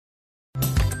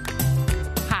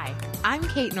I'm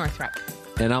Kate Northrup.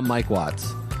 And I'm Mike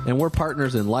Watts. And we're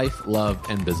partners in life, love,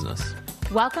 and business.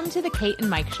 Welcome to the Kate and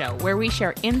Mike Show, where we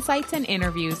share insights and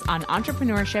interviews on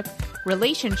entrepreneurship,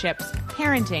 relationships,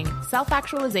 parenting,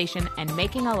 self-actualization, and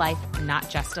making a life, not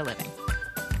just a living.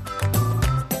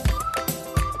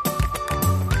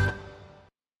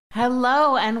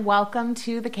 Hello, and welcome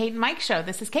to the Kate and Mike Show.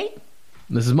 This is Kate.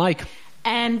 This is Mike.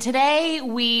 And today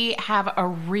we have a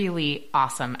really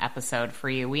awesome episode for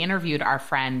you. We interviewed our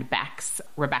friend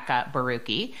Rebekah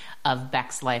Borucki of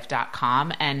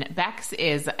BexLife.com. And Bex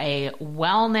is a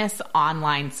wellness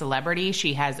online celebrity.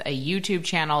 She has a YouTube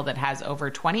channel that has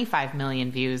over 25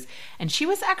 million views. And she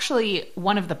was actually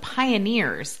one of the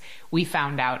pioneers, we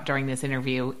found out during this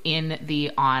interview, in the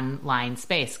online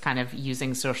space, kind of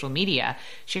using social media.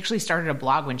 She actually started a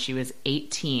blog when she was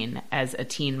 18 as a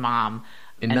teen mom.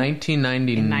 In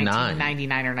 1999. In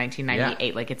 1999 or 1998.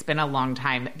 Yeah. Like, it's been a long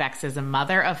time. Bex is a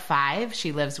mother of 5.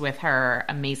 She lives with her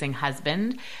amazing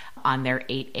husband on their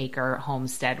 8-acre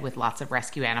homestead with lots of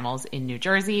rescue animals in New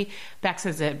Jersey. Bex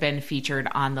has been featured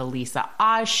on the Lisa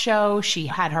Oz show. She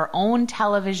had her own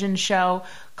television show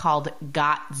called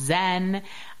Got Zen.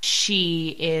 She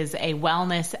is a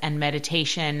wellness and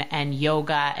meditation and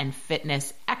yoga and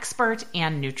fitness expert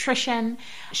and nutrition.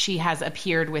 She has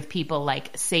appeared with people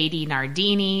like Sadie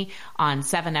Nardini on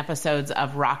 7 episodes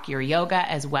of Rock Your Yoga,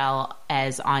 as well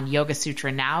as on Yoga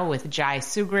Sutra Now with Jai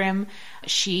Sugrim.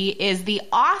 She is the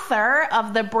author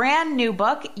of the brand new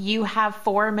book, You Have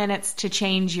 4 Minutes to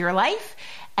Change Your Life.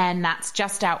 And that's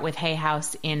just out with Hay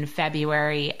House in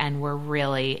February. And we're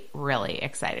really, really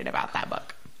excited about that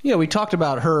book. Yeah, we talked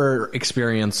about her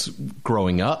experience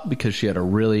growing up because she had a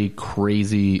really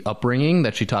crazy upbringing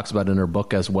that she talks about in her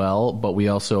book as well. But we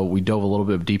dove a little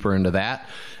bit deeper into that.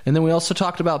 And then we also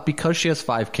talked about, because she has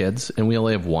 5 kids and we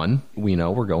only have 1,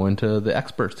 we're going to the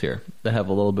experts here that have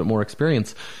a little bit more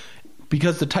experience.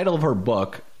 Because the title of her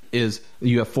book is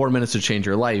You Have 4 Minutes to Change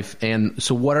Your Life. And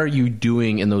so what are you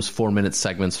doing in those 4-minute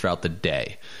segments throughout the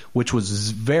day? Which was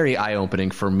very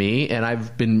eye-opening for me. And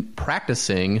I've been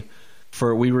practicing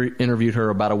interviewed her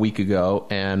about a week ago,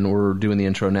 and we're doing the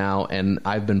intro now. And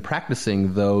I've been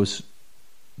practicing those,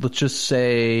 let's just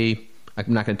say, I'm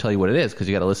not going to tell you what it is because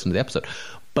you got to listen to the episode.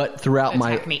 But throughout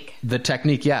the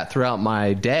technique, throughout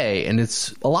my day. And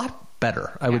it's a lot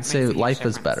better. I would say life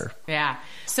is better. Yeah.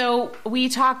 So we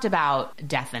talked about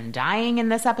death and dying in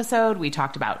this episode. We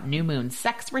talked about new moon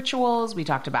sex rituals. We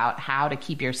talked about how to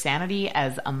keep your sanity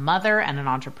as a mother and an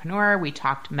entrepreneur. We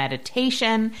talked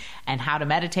meditation and how to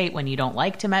meditate when you don't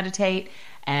like to meditate,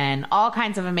 and all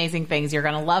kinds of amazing things. You're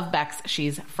going to love Bex.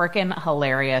 She's freaking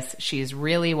hilarious. She's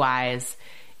really wise.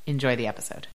 Enjoy the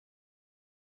episode.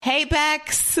 Hey,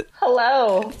 Bex.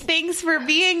 Hello. Thanks for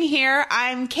being here.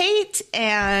 I'm Kate,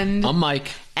 and I'm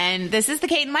Mike. And this is the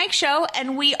Kate and Mike Show,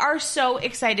 and we are so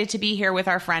excited to be here with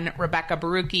our friend Rebekah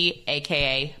Borucki,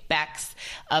 a.k.a. Bex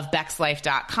of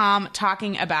BexLife.com,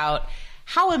 talking about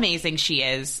how amazing she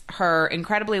is, her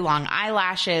incredibly long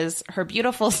eyelashes, her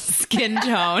beautiful skin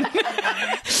tone,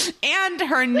 and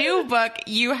her new book,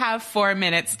 You Have 4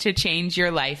 Minutes to Change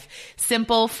Your Life.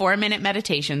 Simple 4-minute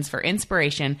meditations for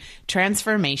inspiration,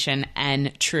 transformation,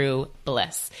 and true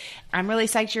bliss. I'm really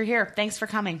psyched you're here. Thanks for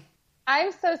coming.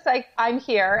 I'm so psyched I'm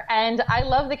here, and I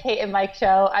love the Kate and Mike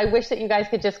Show. I wish that you guys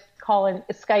could just call and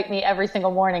Skype me every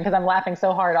single morning because I'm laughing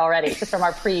so hard already just from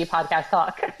our pre-podcast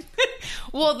talk.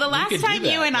 Well, the last time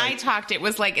you and I talked, it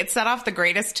was like it set off the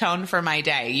greatest tone for my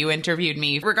day. You interviewed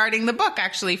me regarding the book,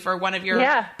 actually, for one of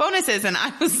your bonuses, and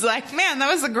I was like, man, that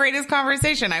was the greatest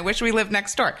conversation. I wish we lived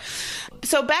next door.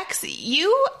 So, Bex,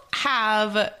 you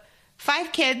have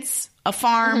 5 kids, a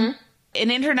farm, an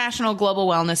international global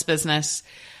wellness business.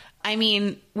 I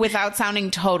mean, without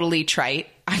sounding totally trite,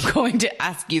 I'm going to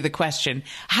ask you the question,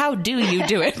 how do you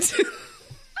do it?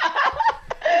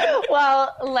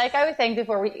 Well, like I was saying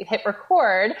before we hit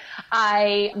record,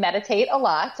 I meditate a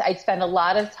lot. I spend a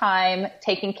lot of time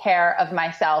taking care of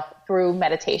myself through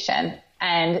meditation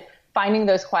and finding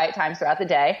those quiet times throughout the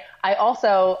day. I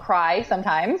also cry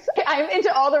sometimes. I'm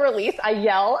into all the release. I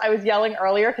yell. I was yelling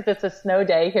earlier because it's a snow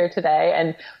day here today,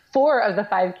 and 4 of the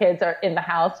 5 kids are in the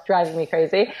house, driving me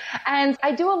crazy. And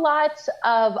I do a lot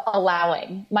of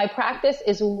allowing. My practice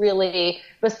is really,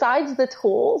 besides the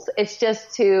tools, it's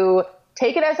just to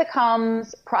take it as it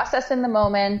comes, process in the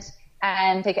moment,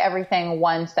 and take everything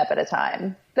one step at a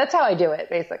time. That's how I do it,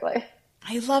 basically.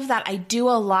 I love that. I do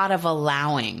a lot of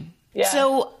allowing. Yeah.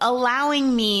 So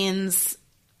allowing means,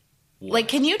 like,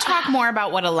 can you talk more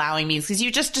about what allowing means? Because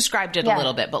you just described it a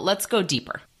little bit, but let's go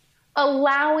deeper.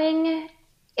 Allowing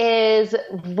is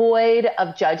void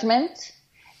of judgment.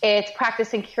 It's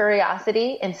practicing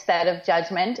curiosity instead of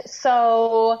judgment.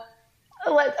 So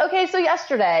Okay, so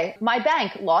yesterday, my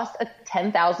bank lost a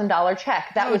 $10,000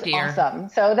 check. That was dear. awesome.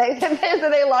 So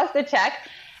they lost a check.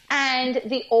 And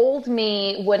the old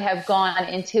me would have gone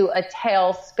into a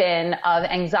tailspin of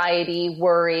anxiety,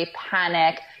 worry,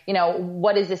 panic.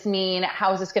 What does this mean?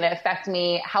 How is this going to affect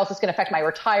me? How is this going to affect my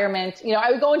retirement?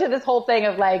 I would go into this whole thing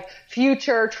of like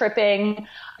future tripping.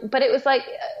 But it was like,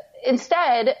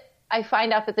 instead, I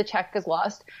find out that the check is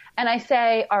lost. And I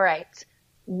say, all right,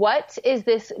 what is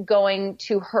this going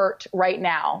to hurt right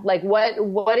now? Like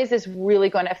what is this really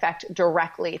going to affect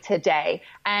directly today?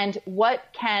 And what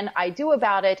can I do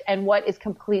about it? And what is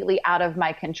completely out of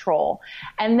my control?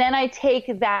 And then I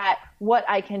take that, what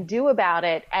I can do about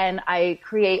it, and I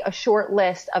create a short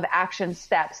list of action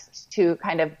steps to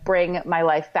kind of bring my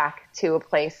life back to a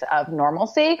place of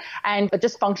normalcy and a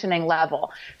just functioning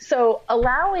level. So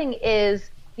allowing is,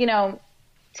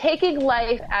 taking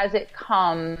life as it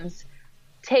comes,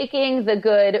 taking the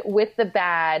good with the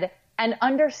bad, and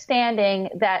understanding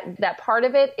that part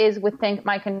of it is within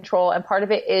my control and part of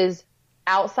it is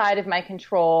outside of my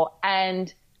control,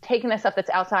 and taking the stuff that's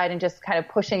outside and just kind of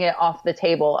pushing it off the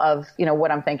table of,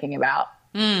 what I'm thinking about.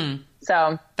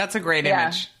 So that's a great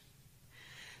image.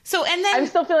 So, and then I'm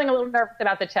still feeling a little nervous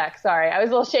about the check. Sorry. I was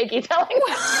a little shaky telling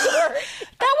that story.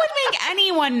 That would make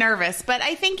anyone nervous, but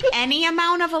I think any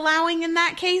amount of allowing in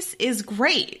that case is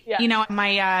great. Yeah.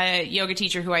 My yoga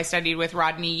teacher who I studied with,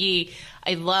 Rodney Yee,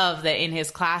 I love that in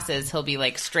his classes, he'll be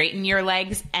like, straighten your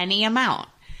legs any amount.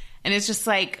 And it's just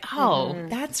like,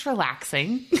 that's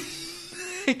relaxing.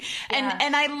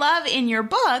 And I love in your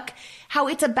book how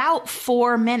it's about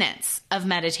 4 minutes of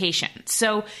meditation.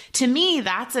 So to me,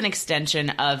 that's an extension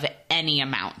of any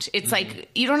amount. It's like,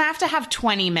 you don't have to have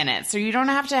 20 minutes or you don't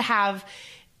have to have,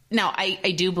 now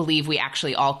I do believe we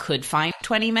actually all could find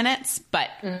 20 minutes, but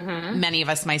many of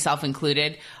us, myself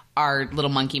included, our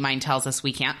little monkey mind tells us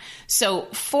we can't. So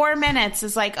 4 minutes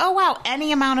is like, oh wow,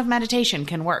 any amount of meditation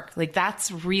can work. Like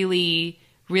that's really,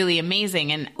 really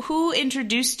amazing. And who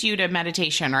introduced you to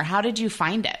meditation, or how did you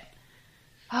find it?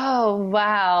 Oh,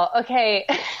 wow. Okay.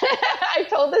 I've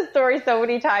told this story so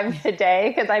many times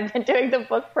today because I've been doing the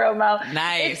book promo.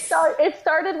 Nice. It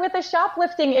started with a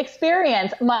shoplifting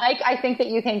experience. Mike, I think that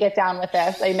you can get down with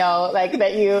this. I know, like,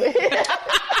 that you...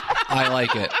 I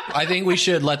like it. I think we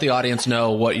should let the audience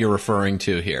know what you're referring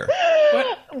to here.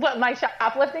 What, my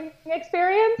shoplifting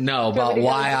experience? No, about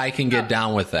why I can get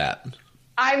down with that.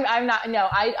 I'm not, no,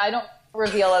 I don't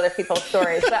reveal other people's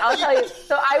stories, but I'll tell you.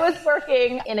 So I was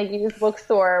working in a used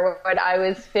bookstore when I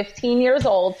was 15 years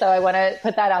old. So I want to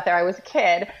put that out there. I was a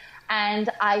kid, and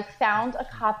I found a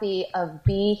copy of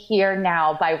Be Here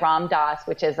Now by Ram Dass,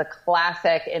 which is a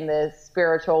classic in the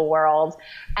spiritual world.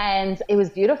 And it was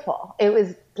beautiful. It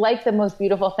was like the most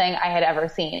beautiful thing I had ever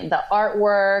seen. The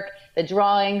artwork, the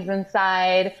drawings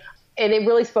inside. It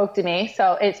really spoke to me.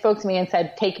 So it spoke to me and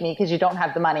said, take me because you don't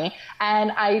have the money.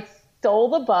 And I stole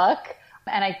the book.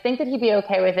 And I think that he'd be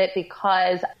okay with it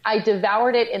because I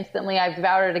devoured it instantly. I've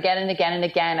devoured it again and again and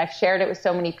again. I've shared it with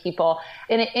so many people.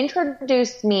 And it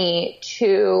introduced me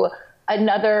to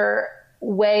another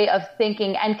way of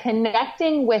thinking and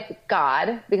connecting with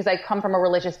God, because I come from a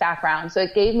religious background. So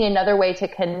it gave me another way to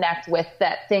connect with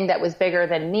that thing that was bigger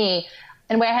than me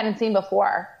in a way I hadn't seen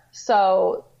before.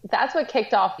 So that's what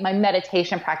kicked off my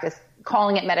meditation practice,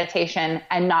 calling it meditation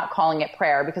and not calling it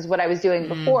prayer, because what I was doing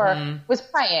before was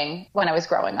praying when I was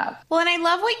growing up. Well, and I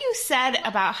love what you said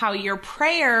about how your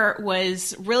prayer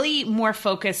was really more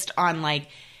focused on like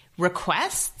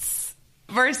requests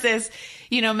versus,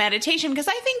 meditation. Because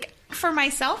I think for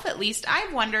myself, at least,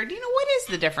 I've wondered, what is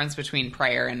the difference between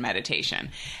prayer and meditation?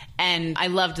 And I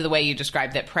loved the way you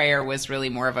described that prayer was really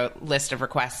more of a list of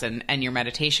requests and your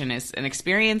meditation is an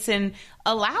experience in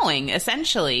allowing,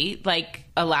 essentially, like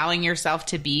allowing yourself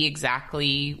to be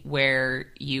exactly where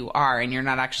you are. And you're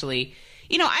not actually,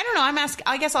 I don't know,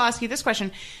 I guess I'll ask you this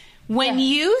question. When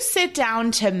you sit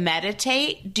down to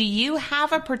meditate, do you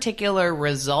have a particular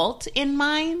result in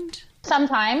mind?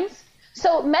 Sometimes.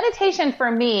 So meditation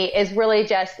for me is really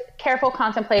just careful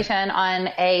contemplation on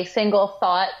a single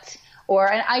thought or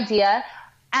an idea,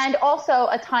 and also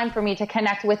a time for me to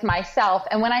connect with myself.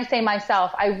 And when I say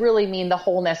myself, I really mean the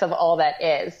wholeness of all that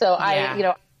is. So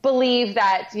I believe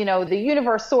that, the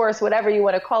universe, source, whatever you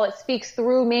want to call it, speaks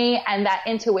through me, and that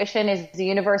intuition is the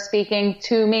universe speaking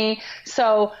to me.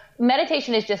 So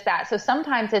meditation is just that. So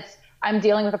sometimes I'm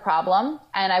dealing with a problem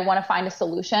and I want to find a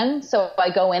solution. So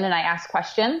I go in and I ask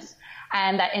questions.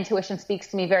 And that intuition speaks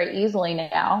to me very easily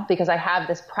now because I have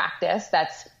this practice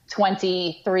that's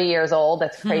 23 years old.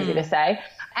 That's crazy to say.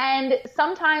 And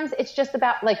sometimes it's just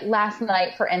about, like last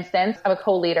night, for instance, I'm a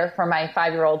co-leader for my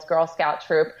 5-year-old's Girl Scout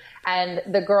troop. And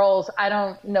the girls, I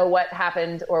don't know what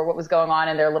happened or what was going on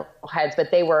in their little heads,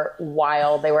 but they were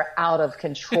wild. They were out of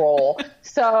control.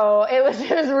 So it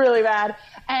was really bad.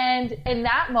 And in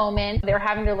that moment, they were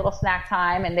having their little snack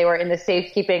time and they were in the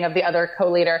safekeeping of the other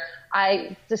co-leader.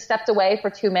 I just stepped away for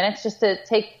 2 minutes just to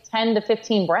take 10 to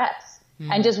 15 breaths.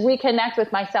 And just reconnect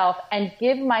with myself and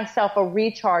give myself a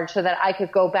recharge so that I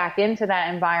could go back into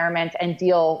that environment and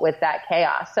deal with that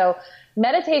chaos. So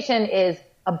meditation is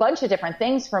a bunch of different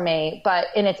things for me, but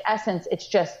in its essence, it's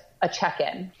just a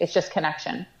check-in. It's just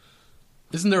connection.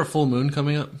 Isn't there a full moon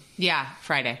coming up? Yeah,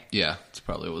 Friday. Yeah, that's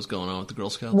probably what was going on with the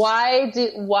Girl Scouts. Why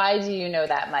do you know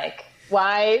that, Mike?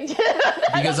 Why?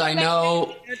 Because I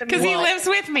know. Because he lives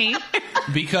with me.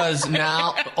 Because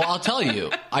now, I'll tell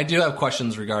you, I do have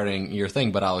questions regarding your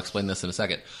thing, but I'll explain this in a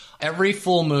second. Every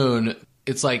full moon,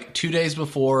 it's like 2 days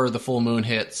before the full moon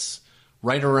hits,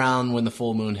 right around when the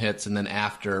full moon hits, and then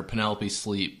after, Penelope's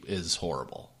sleep is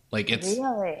horrible. Like it's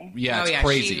really, yeah, it's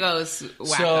crazy. She goes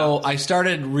wacko. So I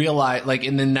started realize, like,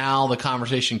 and then now the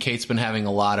conversation Kate's been having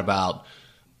a lot about,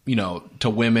 you know, to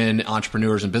women,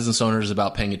 entrepreneurs and business owners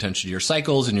about paying attention to your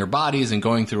cycles and your bodies and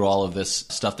going through all of this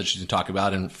stuff that she's been talking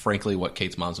about. And frankly, what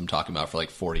Kate's mom's been talking about for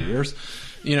like 40 years,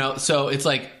 you know, so it's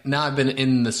like now I've been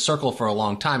in this circle for a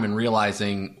long time and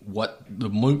realizing what the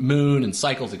moon and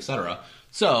cycles, etc.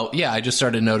 So yeah, I just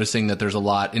started noticing that there's a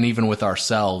lot, and even with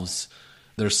ourselves,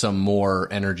 there's some more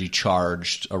energy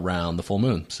charged around the full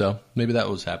moon. So maybe that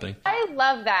was happening. I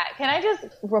love that. Can I just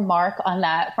remark on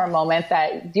that for a moment,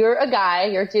 that you're a guy,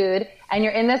 you're a dude, and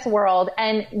you're in this world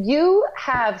and you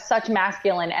have such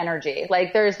masculine energy.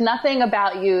 Like there's nothing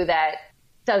about you that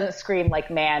doesn't scream like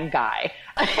man guy.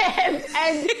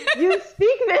 and you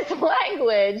speak this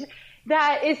language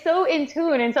that is so in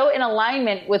tune and so in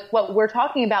alignment with what we're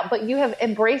talking about, but you have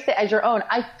embraced it as your own.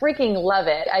 I freaking love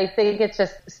it. I think it's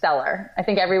just stellar. I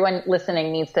think everyone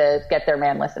listening needs to get their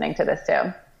man listening to this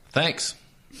too. Thanks.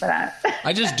 For that.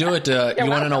 I just do it to, you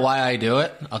want to know why I do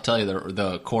it? I'll tell you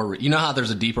the core. You know how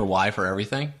there's a deeper why for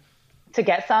everything? To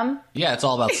get some? Yeah, it's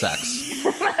all about sex.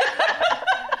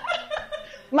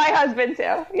 My husband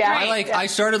too. Yeah. I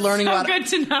started learning about good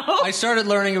to know. I started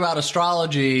learning about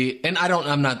astrology, and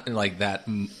I'm not like that.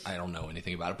 I don't know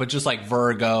anything about it, but just like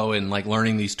Virgo and like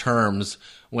learning these terms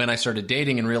when I started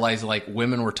dating and realized like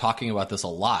women were talking about this a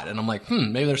lot. And I'm like,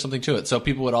 maybe there's something to it. So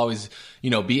people would always, you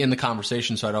know, be in the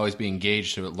conversation. So I'd always be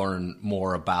engaged to learn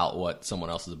more about what someone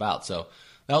else is about. So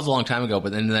that was a long time ago.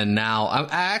 But then now I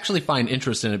actually find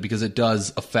interest in it because it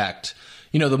does affect,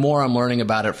 you know, the more I'm learning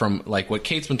about it from like what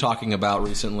Kate's been talking about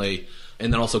recently,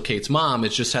 and then also Kate's mom, it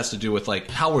just has to do with like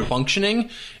how we're functioning.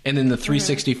 And then the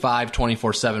 365,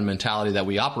 24/7 mentality that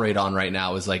we operate on right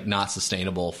now is like not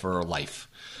sustainable for life.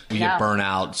 We get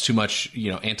burnout, it's too much,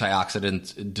 you know,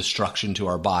 antioxidant destruction to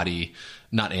our body,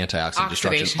 not antioxidant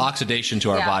destruction, oxidation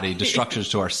to our body, destructions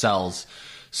to our cells.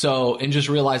 So, and just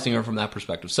realizing her from that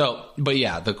perspective. So, but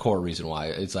yeah, the core reason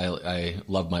why is I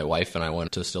love my wife and I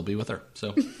want to still be with her.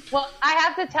 So, well, I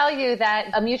have to tell you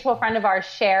that a mutual friend of ours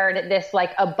shared this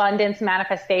like abundance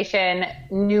manifestation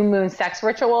new moon sex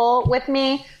ritual with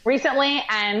me recently.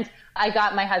 And I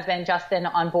got my husband, Justin,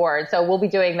 on board. So we'll be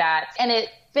doing that. And it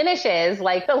finishes,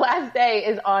 like the last day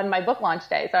is on my book launch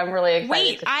day. So I'm really excited.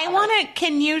 Wait, I want to,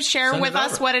 can you share with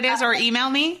us what it is or email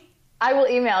me? I will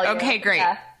email you. Okay, great.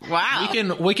 Yeah. Wow.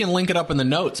 We can link it up in the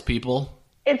notes, people.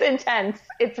 It's intense.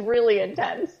 It's really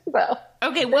intense. So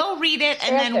okay, we'll read it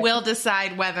and then we'll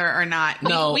decide whether or not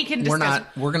we can discuss. We're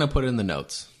not. We're going to put it in the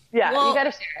notes. Yeah, you got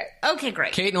to share it. Okay,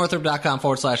 great.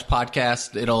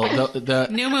 KateNorthrup.com/podcast. It'll the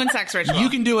New Moon Sex Ritual. You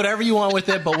can do whatever you want with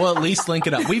it, but we'll at least link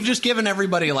it up. We've just given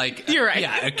everybody like you're right.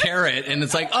 Yeah, a carrot, and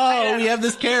it's like, oh, we have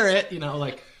this carrot, you know,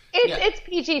 like. It's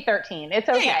PG-13. It's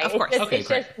okay. Yeah, of course. It's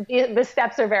just the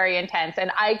steps are very intense, and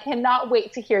I cannot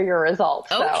wait to hear your results.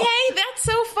 So. Okay, that's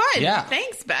so fun. Yeah.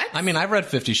 Thanks, Bex. I mean, I've read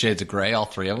 50 Shades of Grey, all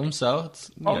three of them, so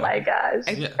it's... Oh, my gosh.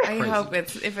 I hope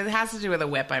if it has to do with a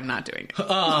whip, I'm not doing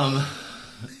it.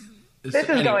 This is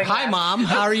going Hi, Mom.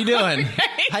 How are you doing?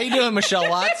 How you doing, Michelle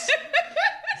Watts?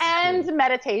 And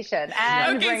meditation.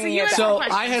 And bringing it So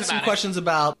I had some questions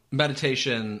about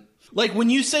meditation. Like when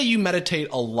you say you meditate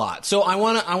a lot, so I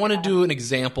want to do an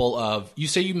example of, you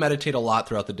say you meditate a lot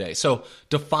throughout the day. So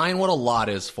define what a lot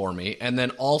is for me. And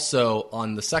then also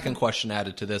on the second question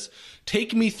added to this,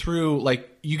 take me through, like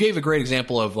you gave a great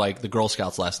example of like the Girl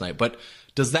Scouts last night, but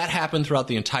does that happen throughout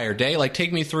the entire day? Like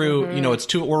take me through, you know,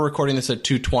 we're recording this at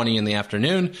 2:20 in the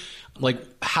afternoon. Like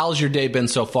how's your day been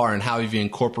so far and how have you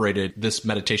incorporated this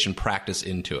meditation practice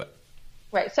into it?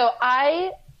 Right. So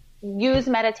I use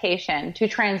meditation to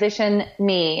transition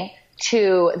me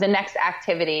to the next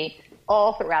activity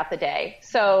all throughout the day.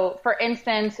 So for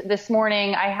instance, this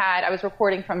morning I was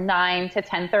recording from 9 to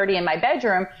 10:30 in my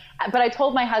bedroom, but I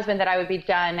told my husband that I would be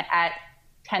done at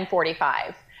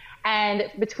 10:45. And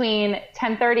between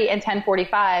 10:30 and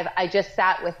 10:45, I just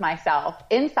sat with myself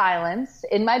in silence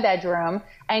in my bedroom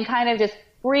and kind of just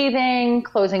breathing,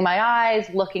 closing my eyes,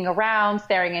 looking around,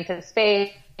 staring into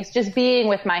space, just being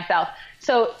with myself.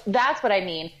 So that's what I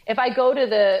mean. If I go to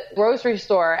the grocery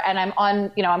store and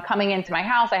I'm coming into my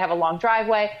house, I have a long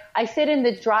driveway. I sit in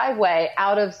the driveway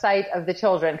out of sight of the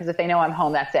children, because if they know I'm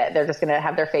home, that's it. They're just going to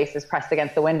have their faces pressed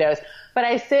against the windows. But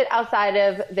I sit outside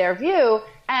of their view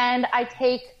and I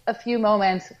take a few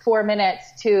moments, 4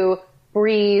 minutes, to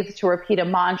breathe, to repeat a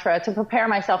mantra, to prepare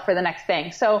myself for the next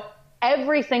thing. So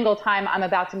every single time I'm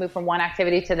about to move from one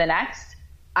activity to the next,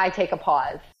 I take a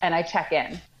pause and I check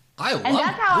in. I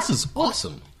love this. Is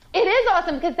awesome. It is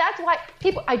awesome, because that's why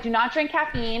I do not drink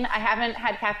caffeine. I haven't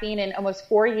had caffeine in almost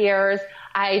 4 years.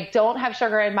 I don't have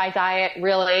sugar in my diet,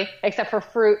 really, except for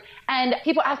fruit. And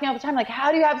people ask me all the time, like,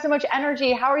 how do you have so much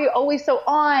energy? How are you always so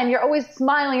on? You're always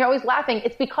smiling. You're always laughing.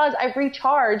 It's because I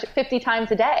recharge 50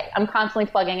 times a day. I'm constantly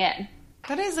plugging in.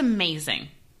 That is amazing.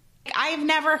 I've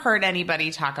never heard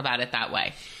anybody talk about it that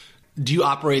way. Do you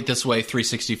operate this way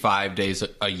 365 days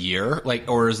a year?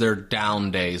 Or is there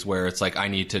down days where it's like, I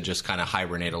need to just kind of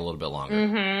hibernate a little bit longer?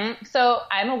 Mm-hmm. So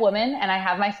I'm a woman and I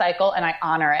have my cycle and I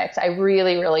honor it. I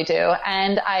really, really do.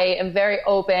 And I am very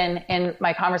open in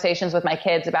my conversations with my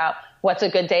kids about what's a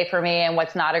good day for me and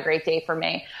what's not a great day for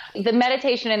me. The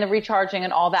meditation and the recharging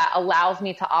and all that allows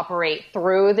me to operate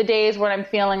through the days when I'm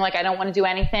feeling like I don't want to do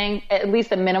anything, at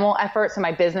least a minimal effort, so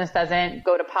my business doesn't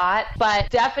go to pot.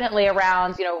 But definitely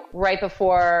around, right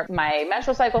before my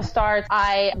menstrual cycle starts,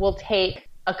 I will take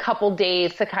a couple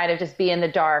days to kind of just be in the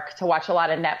dark, to watch a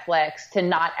lot of Netflix, to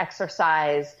not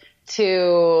exercise,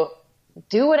 to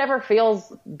do whatever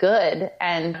feels good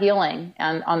and healing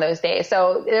on those days.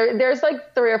 So there's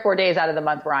like 3 or 4 days out of the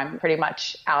month where I'm pretty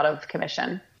much out of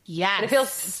commission. Yes. But it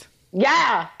feels,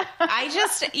 yeah. I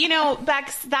just,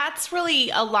 Bex, that's really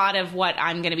a lot of what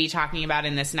I'm going to be talking about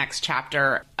in this next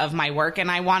chapter of my work.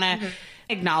 And I want to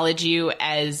acknowledge you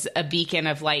as a beacon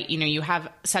of light. You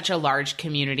have such a large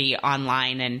community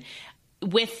online, and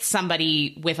with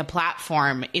somebody with a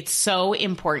platform, it's so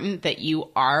important that you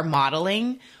are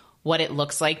modeling what it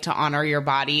looks like to honor your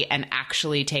body and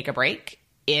actually take a break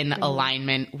in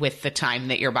alignment with the time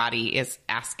that your body is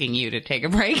asking you to take a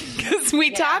break. Because we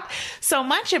talk so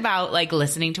much about like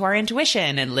listening to our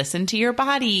intuition and listen to your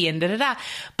body and da-da-da.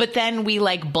 But then we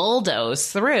like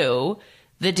bulldoze through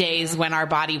the days when our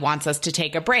body wants us to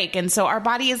take a break. And so our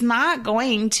body is not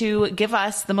going to give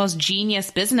us the most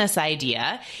genius business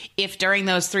idea if during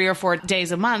those 3 or 4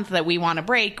 days a month that we want to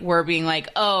break, we're being like,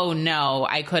 oh no,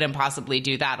 I couldn't possibly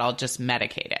do that. I'll just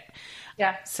medicate it.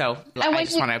 Yeah. So I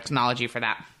just want to acknowledge you for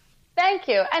that. Thank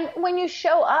you. And when you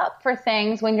show up for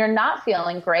things when you're not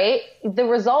feeling great, the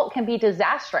result can be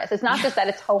disastrous. It's not just that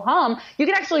it's ho-hum. You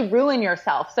can actually ruin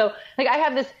yourself. So like I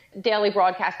have this daily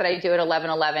broadcast that I do at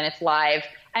 11:11. It's live.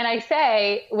 And I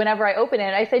say, whenever I open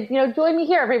it, I said, join me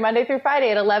here every Monday through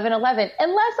Friday at 11:11,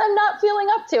 unless I'm not feeling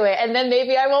up to it. And then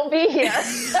maybe I won't be here.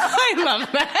 I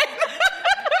love that.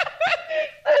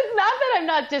 It's not that I'm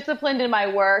not disciplined in my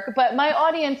work, but my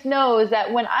audience knows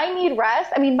that when I need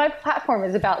rest, my platform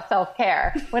is about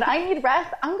self-care. When I need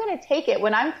rest, I'm going to take it.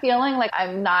 When I'm feeling like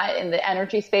I'm not in the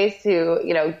energy space to,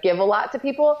 give a lot to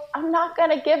people, I'm not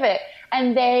going to give it.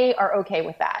 And they are okay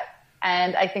with that.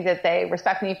 And I think that they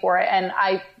respect me for it. And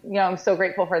I'm so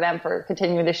grateful for them for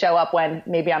continuing to show up when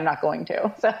maybe I'm not going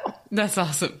to. So that's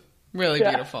awesome. Really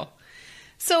beautiful.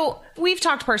 So we've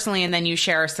talked personally, and then you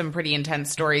share some pretty intense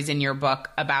stories in your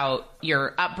book about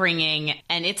your upbringing,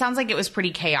 and it sounds like it was pretty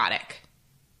chaotic.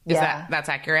 That's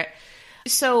accurate?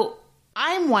 So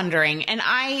I'm wondering, and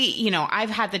I've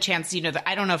had the chance,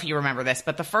 I don't know if you remember this,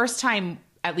 but the first time,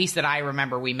 at least that I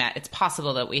remember we met, it's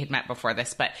possible that we had met before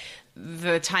this, but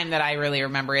the time that I really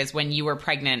remember is when you were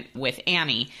pregnant with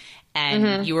Annie,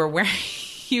 and you were wearing...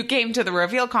 You came to the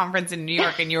Reveal conference in New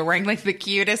York and you were wearing like the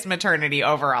cutest maternity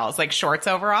overalls, like shorts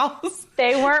overalls.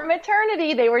 They weren't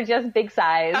maternity. They were just big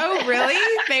size. Oh, really?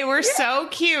 They were so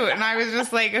cute. And I was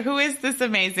just like, who is this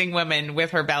amazing woman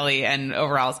with her belly and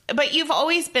overalls? But you've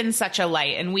always been such a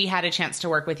light. And we had a chance to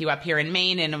work with you up here in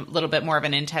Maine in a little bit more of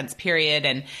an intense period.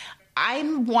 And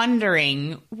I'm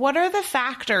wondering, what are the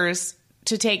factors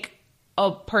to take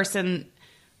a person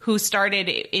who started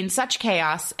in such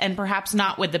chaos and perhaps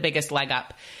not with the biggest leg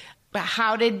up? But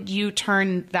how did you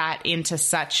turn that into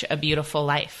such a beautiful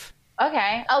life?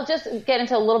 Okay. I'll just get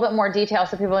into a little bit more detail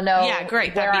so people know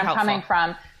where I'm coming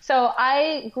from. So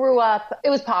I grew up, it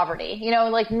was poverty, you know,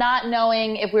 like not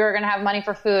knowing if we were going to have money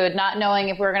for food, not knowing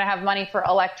if we were going to have money for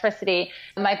electricity.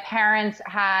 My parents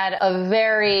had a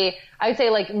very, I would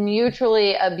say like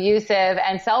mutually abusive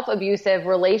and self-abusive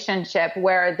relationship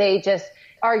where they just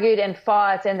argued and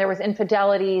fought, and there was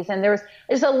infidelities, and there's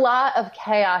a lot of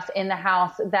chaos in the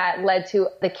house that led to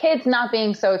the kids not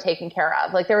being so taken care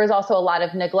of. Like there was also a lot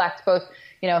of neglect, both,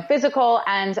 you know, physical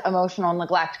and emotional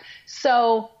neglect.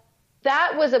 So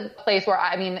that was a place where,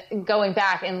 I mean, going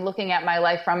back and looking at my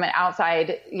life from an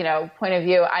outside, you know, point of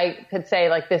view, I could say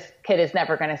like this kid is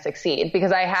never going to succeed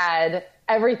because I had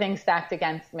everything stacked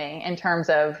against me in terms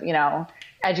of, you know,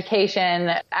 education,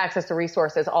 access to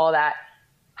resources, all of that.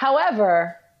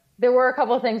 However, there were a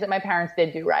couple of things that my parents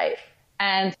did do right.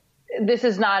 And this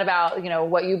is not about, you know,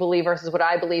 what you believe versus what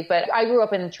I believe, but I grew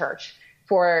up in the church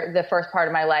for the first part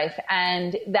of my life.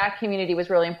 And that community was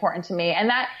really important to me. And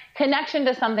that connection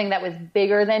to something that was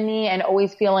bigger than me and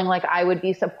always feeling like I would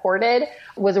be supported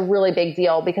was a really big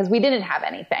deal because we didn't have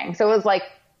anything. So it was like,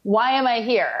 why am I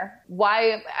here?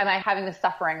 Why am I having this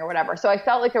suffering or whatever? So I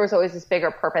felt like there was always this bigger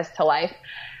purpose to life.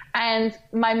 And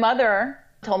my mother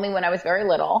told me when I was very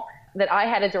little that I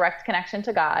had a direct connection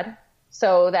to God,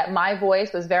 so that my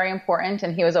voice was very important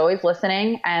and he was always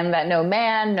listening, and that no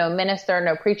man, no minister,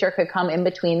 no preacher could come in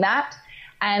between that.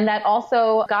 And that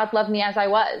also God loved me as I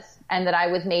was and that I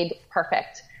was made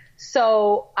perfect.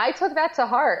 So I took that to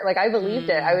heart. Like I believed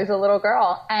it. I was a little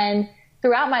girl. And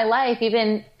throughout my life,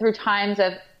 even through times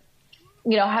of,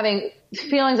 you know, having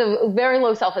feelings of very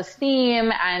low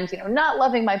self-esteem and, you know, not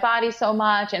loving my body so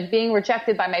much and being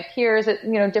rejected by my peers at,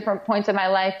 you know, different points of my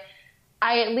life,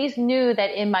 I at least knew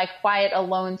that in my quiet,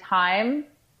 alone time,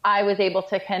 I was able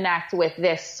to connect with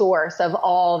this source of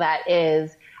all that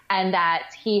is, and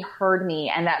that he heard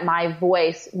me and that my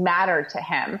voice mattered to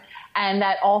him, and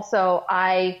that also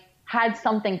I had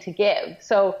something to give.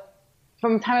 So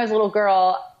from the time I was a little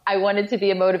girl, I wanted to be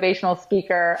a motivational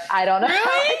speaker. I don't know how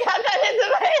I got that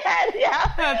into my head.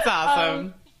 Yeah. That's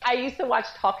awesome. I used to watch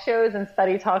talk shows and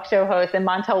study talk show hosts, and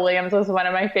Montel Williams was one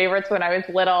of my favorites when I was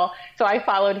little. So I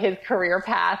followed his career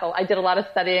path. I did a lot of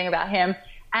studying about him.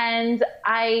 And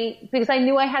because I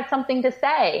knew I had something to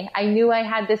say. I knew I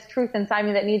had this truth inside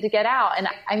me that needed to get out. And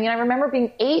I mean, I remember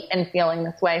being 8 and feeling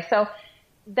this way. So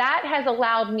that has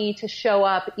allowed me to show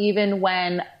up even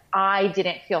when I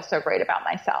didn't feel so great about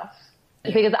myself.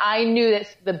 Yeah. Because I knew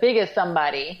that the biggest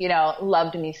somebody, you know,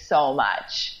 loved me so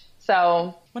much.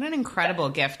 So what an incredible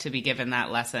gift to be given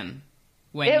that lesson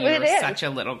when you were such a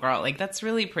little girl. Like, that's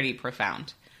really pretty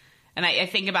profound. And I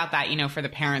think about that, you know, for the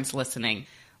parents listening.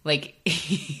 Like,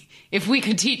 if we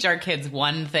could teach our kids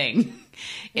one thing,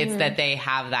 it's that they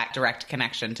have that direct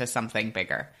connection to something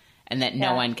bigger, and that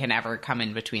no one can ever come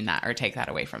in between that or take that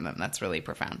away from them. That's really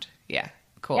profound. Yeah.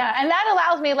 Cool. Yeah. And that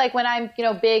allows me, like, when I'm, you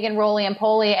know, big and roly and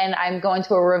poly and I'm going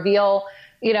to a reveal,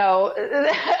 you know,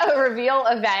 a reveal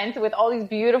event with all these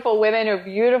beautiful women who are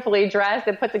beautifully dressed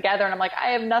and put together. And I'm like,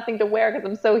 I have nothing to wear because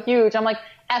I'm so huge. I'm like,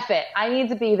 F it. I need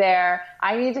to be there.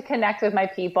 I need to connect with my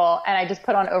people. And I just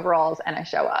put on overalls and I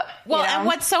show up. Well, you know? And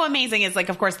what's so amazing is, like,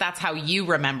 of course, that's how you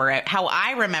remember it. How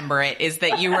I remember it is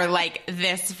that you were like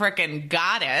this freaking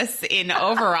goddess in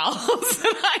overalls.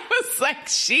 And I was like,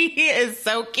 she is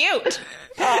so cute.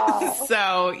 Oh.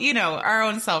 So, you know, our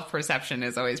own self-perception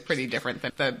is always pretty different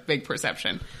than the big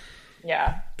perception.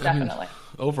 Yeah, definitely. I mean,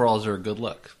 overalls are a good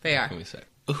look. They are. Can we say?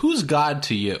 Who's God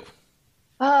to you?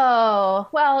 Oh,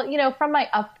 well, you know, from my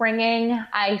upbringing,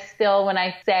 I still, when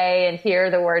I say and hear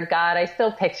the word God, I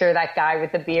still picture that guy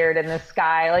with the beard in the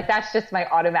sky. Like, that's just my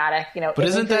automatic, you know. But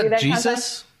isn't that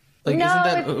Jesus? Like, no,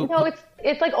 isn't that,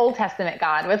 it's like Old Testament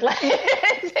God with like,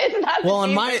 it's not. Well,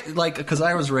 in my, like, because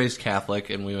I was raised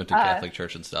Catholic and we went to Catholic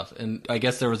church and stuff, and I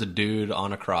guess there was a dude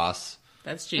on a cross.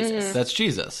 That's Jesus. Mm-hmm. That's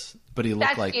Jesus, but he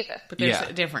looked like Jesus. But there's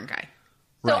a different guy.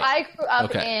 So right. I grew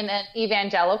up in an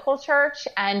evangelical church,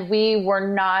 and we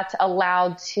were not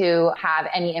allowed to have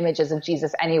any images of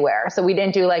Jesus anywhere. So we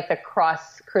didn't do like the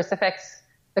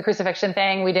the crucifixion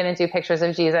thing. We didn't do pictures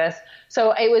of Jesus.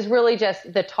 So it was really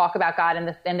just the talk about God and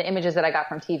the images that I got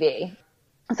from TV.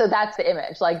 So that's the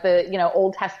image, like the, you know,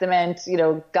 Old Testament, you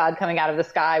know, God coming out of the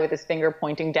sky with his finger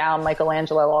pointing down,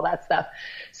 Michelangelo, all that stuff.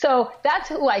 So that's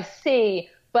who I see.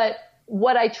 But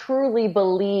what I truly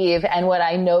believe and what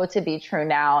I know to be true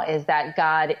now is that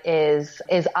God is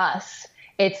us,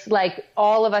 it's like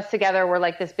all of us together, we're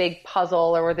like this big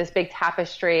puzzle or we're this big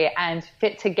tapestry, and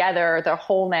fit together, the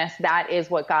wholeness, that is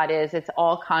what God is. It's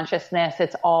all consciousness.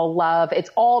 It's all love. It's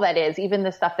all that is, even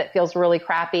the stuff that feels really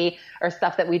crappy or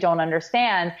stuff that we don't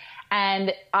understand.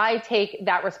 And I take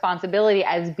that responsibility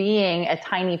as being a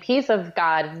tiny piece of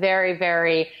God very,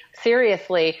 very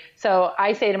seriously. So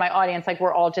I say to my audience, like,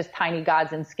 we're all just tiny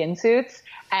gods in skin suits.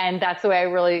 And that's the way I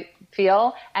really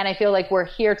feel. And I feel like we're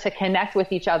here to connect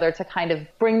with each other, to kind of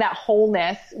bring that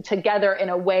wholeness together in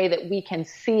a way that we can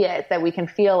see it, that we can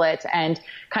feel it, and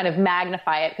kind of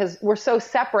magnify it, because we're so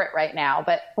separate right now.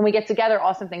 But when we get together,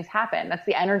 awesome things happen. That's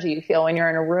the energy you feel when you're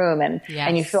in a room and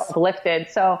you feel uplifted.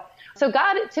 So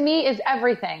God, to me, is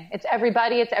everything. It's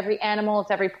everybody. It's every animal. It's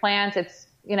every plant. It's,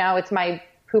 it's my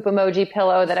poop emoji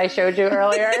pillow that I showed you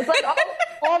earlier. It's like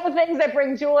all the things that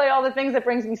bring joy, all the things that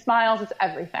brings me smiles. It's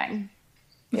everything.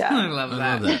 Yeah. I love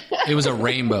that. It was a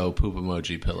rainbow poop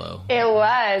emoji pillow. It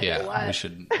was. Yeah, it was. We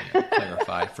should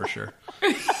clarify for sure.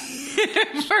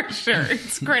 For sure.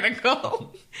 It's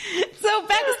critical. So,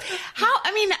 Bex,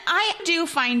 I do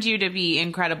find you to be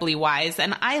incredibly wise,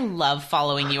 and I love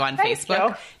following you on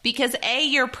Facebook because A,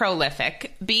 you're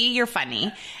prolific, B, you're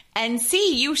funny, and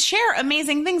C, you share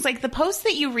amazing things, like the post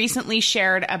that you recently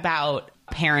shared about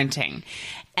parenting.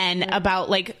 And about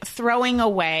like throwing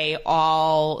away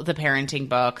all the parenting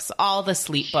books, all the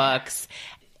sleep books.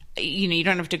 You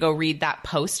don't have to go read that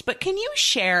post, but can you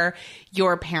share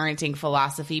your parenting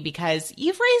philosophy? Because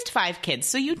you've raised 5 kids,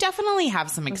 so you definitely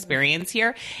have some experience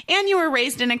here. And you were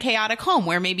raised in a chaotic home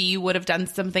where maybe you would have done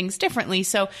some things differently.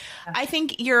 So I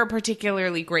think you're a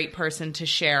particularly great person to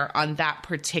share on that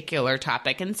particular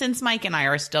topic. And since Mike and I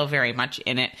are still very much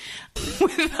in it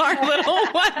with our little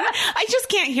one, I just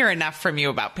can't hear enough from you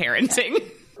about parenting.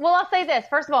 Well, I'll say this.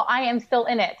 First of all, I am still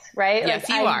in it, right? Yes,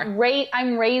 you are.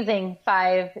 I'm raising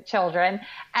 5 children.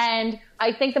 And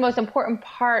I think the most important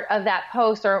part of that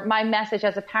post, or my message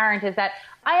as a parent, is that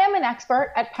I am an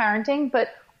expert at parenting, but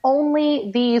only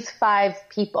these 5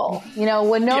 people.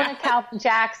 Winona, Cal,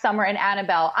 Jack, Summer, and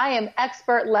Annabelle. I am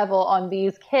expert level on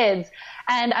these kids,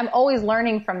 and I'm always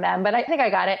learning from them. But I think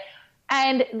I got it.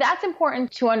 And that's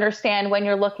important to understand when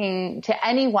you're looking to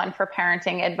anyone for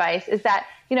parenting advice, is that,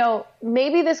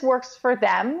 maybe this works for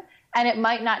them and it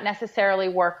might not necessarily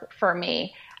work for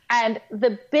me. And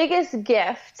the biggest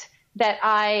gift that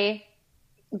I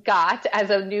got as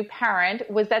a new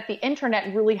parent was that the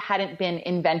internet really hadn't been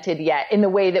invented yet in the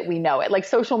way that we know it. Like,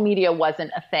 social media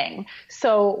wasn't a thing.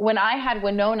 So when I had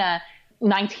Winona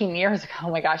 19 years ago,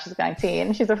 oh my gosh, she's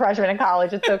 19. She's a freshman in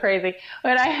college. It's so crazy.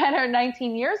 When I had her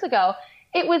 19 years ago,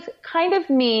 it was kind of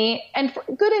me, and for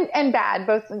good and bad,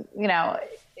 both,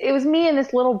 it was me in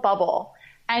this little bubble,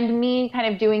 and me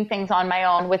kind of doing things on my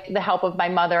own with the help of my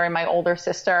mother and my older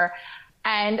sister,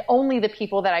 and only the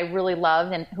people that I really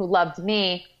loved and who loved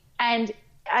me. And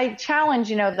I challenge,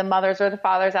 the mothers or the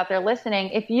fathers out there listening,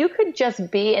 if you could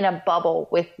just be in a bubble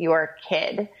with your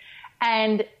kid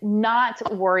and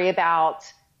not worry about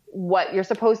what you're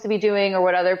supposed to be doing or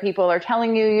what other people are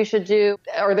telling you should do,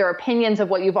 or their opinions of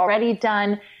what you've already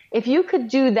done. If you could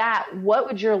do that, what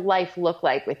would your life look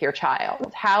like with your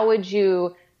child? How would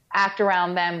you act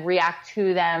around them, react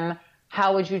to them?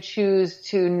 How would you choose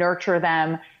to nurture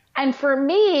them? And for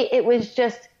me, it was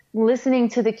just listening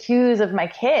to the cues of my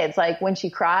kids. Like, when she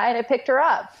cried, I picked her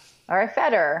up, or I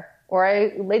fed her, or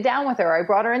I laid down with her, or I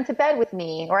brought her into bed with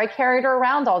me, or I carried her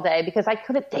around all day because I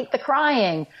couldn't take the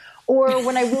crying. Or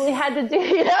when I really had to do,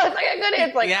 it's like I couldn't,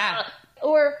 it's like, yeah.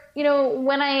 Or,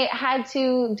 when I had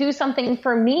to do something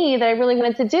for me that I really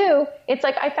wanted to do, it's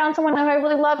like I found someone who I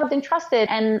really loved and trusted,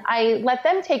 and I let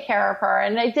them take care of her,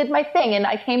 and I did my thing, and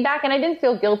I came back and I didn't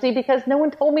feel guilty because no one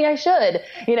told me I should,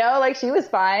 like she was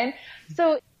fine.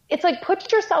 So it's like,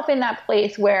 put yourself in that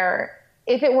place where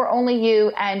if it were only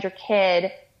you and your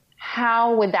kid,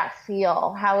 how would that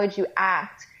feel? How would you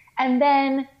act? And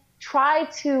then try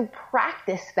to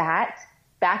practice that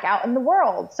back out in the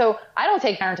world. So I don't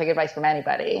take parenting advice from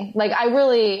anybody. Like, I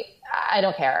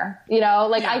don't care.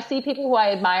 I see people who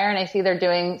I admire and I see they're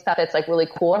doing stuff that's like really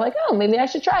cool. I'm like, oh, maybe I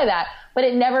should try that. But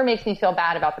it never makes me feel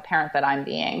bad about the parent that I'm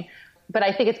being. But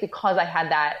I think it's because I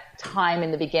had that time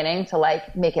in the beginning to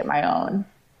like make it my own.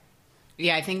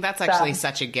 Yeah, I think that's actually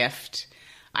such a gift.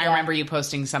 I remember you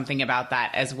posting something about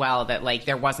that as well, that like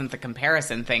there wasn't the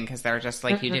comparison thing because they're just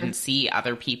like, you didn't see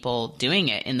other people doing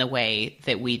it in the way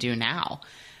that we do now,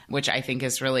 which I think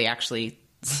is really actually,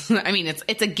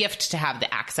 it's a gift to have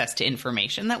the access to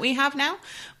information that we have now,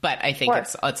 but I think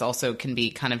it's also can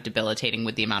be kind of debilitating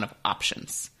with the amount of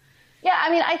options. Yeah,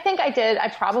 I mean, I think I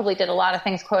probably did a lot of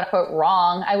things, quote unquote,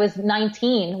 wrong. I was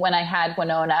 19 when I had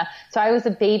Winona. So I was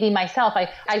a baby myself.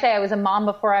 I say I was a mom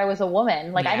before I was a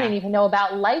woman. Like, I didn't even know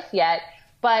about life yet.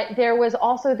 But there was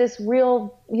also this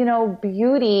real,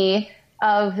 beauty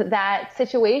of that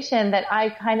situation that I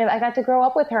got to grow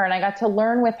up with her, and I got to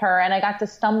learn with her, and I got to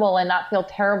stumble and not feel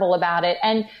terrible about it.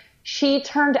 And she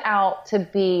turned out to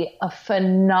be a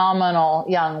phenomenal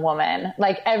young woman.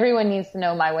 Like, everyone needs to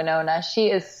know my Winona. She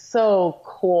is so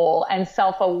cool and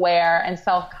self-aware and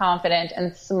self-confident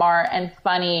and smart and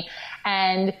funny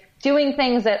and doing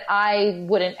things that I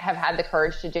wouldn't have had the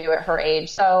courage to do at her age.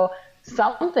 So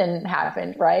something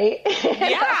happened, right?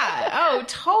 Yeah. Oh,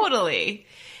 totally.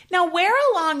 Now, where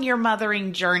along your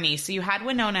mothering journey, so you had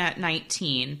Winona at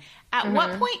 19, at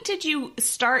what point did you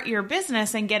start your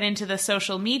business and get into the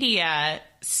social media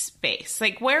space?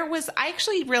 Like, I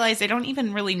actually realized I don't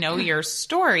even really know your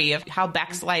story of how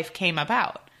Beck's life came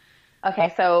about.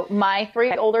 Okay, so my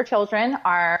 3 older children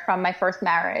are from my first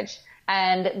marriage,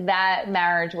 and that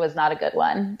marriage was not a good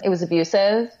one. It was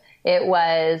abusive. It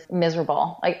was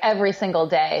miserable. Like, every single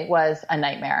day was a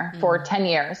nightmare for 10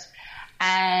 years.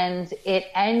 And it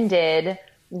ended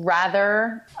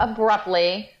rather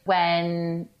abruptly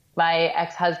when my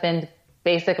ex-husband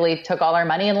basically took all our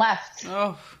money and left.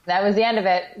 Oh. That was the end of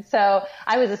it. So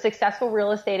I was a successful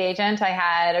real estate agent. I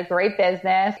had a great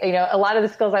business. A lot of the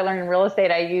skills I learned in real estate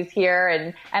I use here.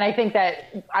 And I think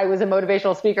that I was a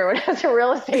motivational speaker when I was a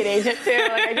real estate agent too.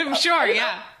 Like, I'm sure,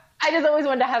 yeah. I just always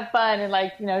wanted to have fun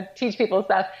and teach people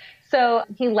stuff. So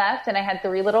he left, and I had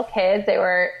 3 little kids. They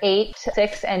were 8,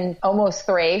 6, and almost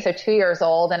 3, so 2 years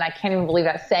old. And I can't even believe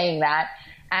I'm saying that.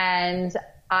 And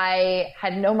I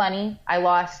had no money. I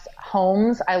lost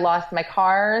homes. I lost my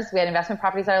cars. We had investment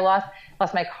properties that I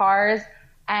lost my cars.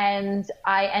 And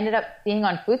I ended up being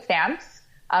on food stamps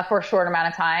for a short amount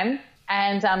of time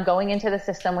and going into the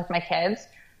system with my kids.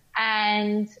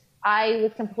 And I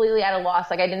was completely at a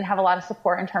loss. Like, I didn't have a lot of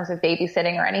support in terms of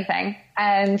babysitting or anything.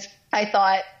 And I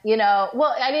thought,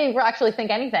 I didn't actually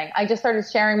think anything. I just started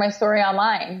sharing my story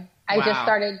online. I just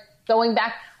started going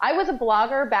back. I was a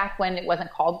blogger back when it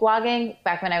wasn't called blogging,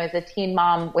 back when I was a teen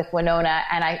mom with Winona,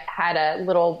 and I had a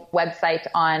little website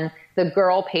on the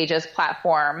Girl Pages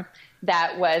platform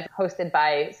that was hosted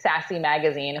by Sassy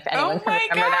Magazine, if anyone can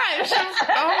remember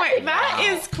that. That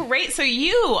is great. So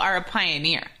you are a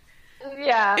pioneer.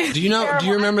 Yeah. Do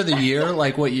you remember the year?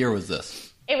 Like, what year was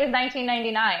this? It was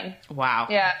 1999. Wow.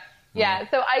 Yeah. Yeah.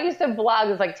 So I used to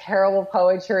blog this terrible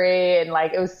poetry, and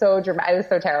it was so dramatic. It was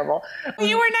so terrible.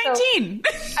 You were 19.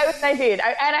 I was 19 and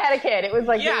I had a kid. It was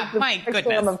my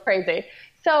goodness. Of crazy.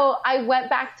 So I went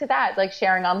back to that,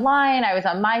 sharing online. I was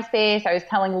on MySpace. I was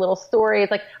telling little stories.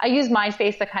 I used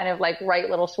MySpace to kind of write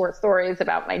little short stories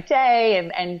about my day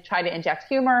and try to inject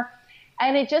humor.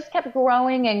 And it just kept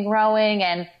growing and growing,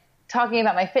 and talking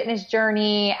about my fitness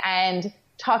journey and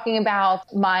talking about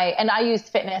and I used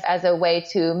fitness as a way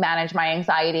to manage my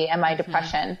anxiety and my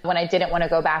depression when I didn't want to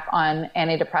go back on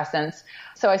antidepressants.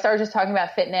 So I started just talking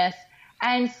about fitness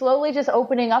and slowly just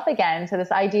opening up again to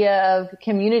this idea of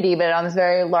community, but on this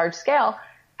very large scale.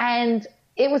 And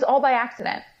it was all by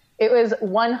accident. It was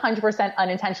 100%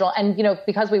 unintentional. And,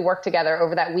 because we worked together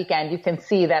over that weekend, you can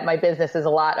see that my business is a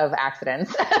lot of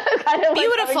accidents.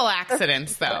 Beautiful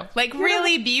accidents, though.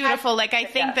 Really beautiful. I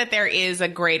think that there is a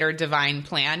greater divine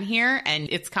plan here, and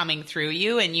it's coming through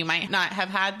you. And you might not have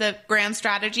had the grand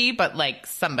strategy, but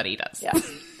somebody does. Yeah.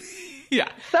 Yeah.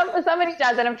 Somebody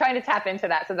does, and I'm trying to tap into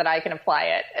that so that I can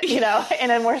apply it,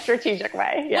 in a more strategic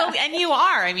way. Yeah. Well, and you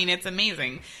are. I mean, it's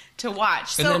amazing to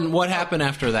watch. And then what happened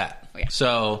after that? Yeah.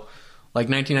 So,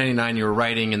 1999, you were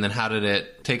writing, and then how did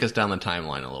it take us down the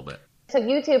timeline a little bit? So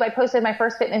YouTube, I posted my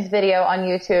first fitness video on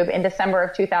YouTube in December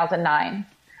of 2009.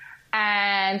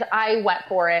 And I went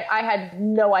for it. I had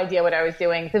no idea what I was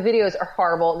doing. The videos are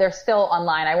horrible. They're still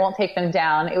online. I won't take them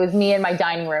down. It was me in my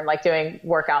dining room, doing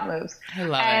workout moves. I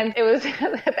love it. And it was,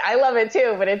 I love it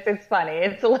too, but it's funny.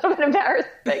 It's a little bit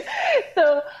embarrassing.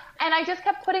 And I just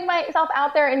kept putting myself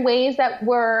out there in ways that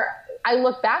I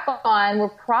look back on, were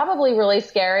probably really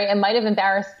scary and might have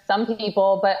embarrassed some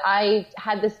people, but I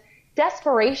had this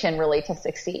desperation really to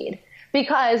succeed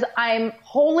because I'm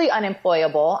wholly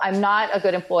unemployable. I'm not a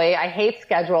good employee. I hate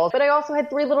schedules, but I also had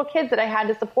 3 little kids that I had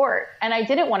to support, and I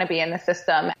didn't want to be in the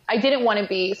system. I didn't want to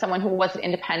be someone who wasn't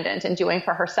independent and doing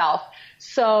for herself.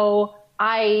 So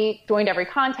I joined every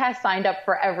contest, signed up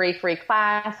for every free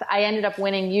class. I ended up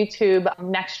winning YouTube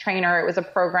Next Trainer. It was a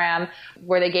program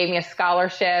where they gave me a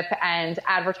scholarship and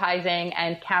advertising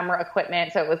and camera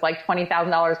equipment. So it was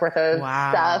 $20,000 worth of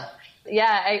stuff.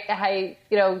 Yeah, I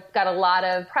got a lot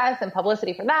of press and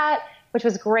publicity for that, which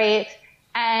was great.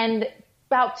 And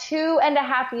about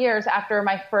 2.5 years after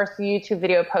my first YouTube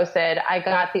video posted, I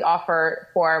got the offer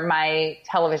for my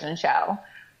television show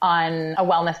on a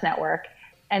wellness network.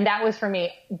 And that was for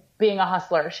me being a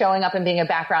hustler, showing up and being a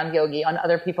background yogi on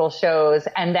other people's shows.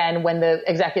 And then when the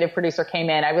executive producer came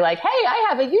in, I'd be like, hey, I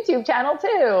have a YouTube channel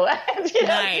too. And,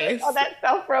 Nice. all that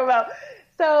self-promo.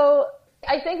 So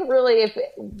I think really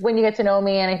when you get to know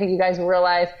me, and I think you guys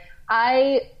realize,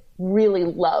 I really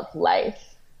love life.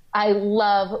 I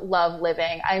love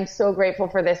living. I'm so grateful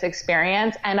for this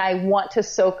experience, and I want to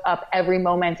soak up every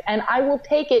moment, and I will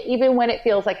take it even when it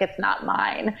feels like it's not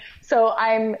mine. So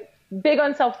I'm big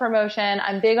on self-promotion.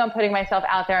 I'm big on putting myself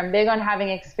out there. I'm big on having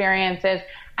experiences,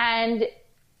 and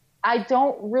I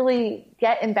don't really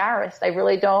get embarrassed. I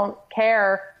really don't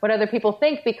care what other people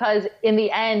think, because in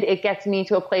the end, it gets me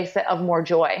to a place of more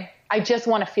joy. I just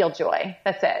want to feel joy.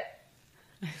 That's it.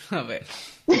 I love it.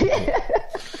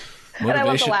 And I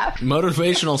love to laugh.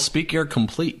 Motivational speaker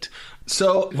complete.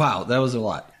 So, wow, that was a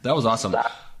lot. That was awesome. Sorry.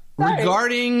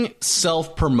 Regarding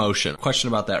self-promotion, question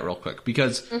about that real quick,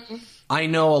 because I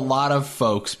know a lot of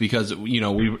folks, because, we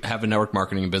have a network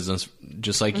marketing business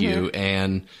just like you,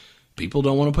 and people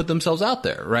don't want to put themselves out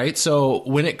there, right? So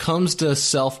when it comes to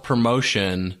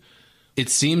self-promotion, it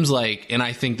seems like, and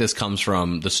I think this comes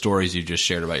from the stories you just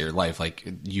shared about your life, like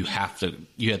you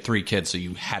had 3 kids, so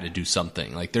you had to do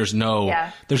something. Like there's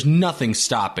nothing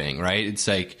stopping, right? It's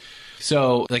like,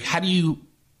 so like, how do you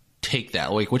take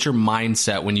that? Like, what's your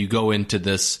mindset when you go into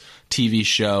this TV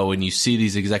show and you see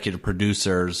these executive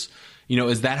producers?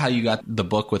 Is that how you got the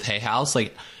book with Hay House?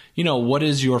 Like, what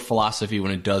is your philosophy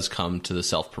when it does come to the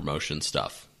self-promotion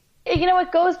stuff?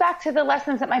 It goes back to the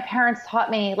lessons that my parents taught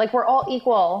me. Like, we're all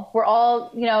equal. We're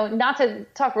all, not to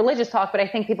talk religious talk, but I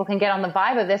think people can get on the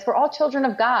vibe of this. We're all children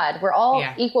of God. We're all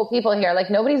equal people here. Like,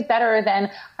 nobody's better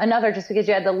than another just because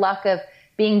you had the luck of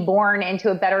being born into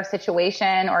a better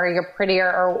situation or you're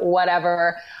prettier or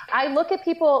whatever. I look at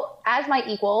people as my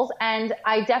equals, and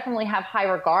I definitely have high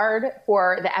regard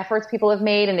for the efforts people have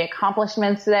made and the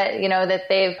accomplishments that, that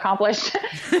they've accomplished.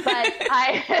 But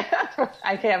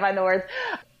I can't find the words.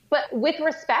 But with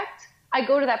respect, I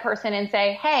go to that person and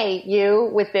say, hey,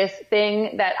 you with this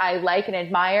thing that I like and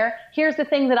admire, here's the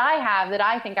thing that I have that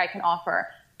I think I can offer.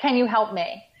 Can you help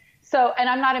me? So, and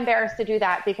I'm not embarrassed to do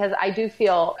that, because I do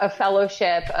feel a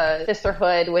fellowship, a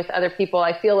sisterhood with other people.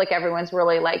 I feel like everyone's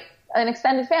really like an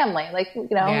extended family. Like,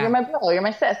 you're my brother, you're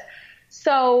my sis.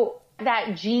 So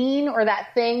that gene or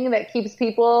that thing that keeps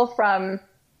people from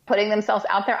putting themselves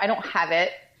out there, I don't have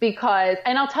it. Because,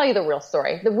 and I'll tell you the real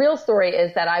story. The real story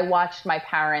is that I watched my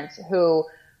parents, who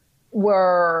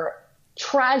were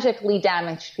tragically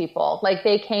damaged people. Like,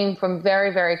 they came from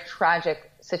very, very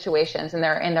tragic situations in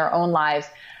their own lives.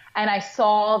 And I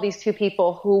saw these 2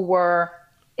 people who were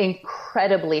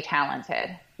incredibly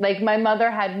talented. Like, my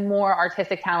mother had more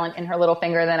artistic talent in her little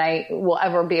finger than I will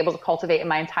ever be able to cultivate in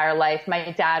my entire life.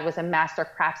 My dad was a master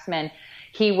craftsman.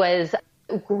 He was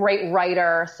a great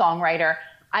writer, songwriter.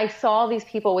 I saw these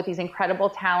people with these incredible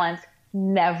talents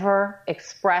never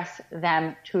express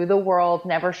them to the world,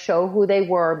 never show who they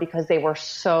were, because they were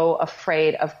so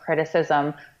afraid of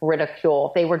criticism,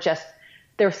 ridicule.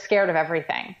 They're scared of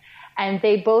everything. And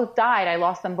they both died. I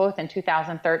lost them both in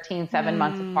 2013, 7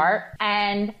 months apart.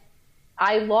 And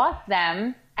I lost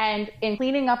them, and in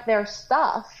cleaning up their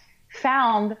stuff,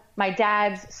 found my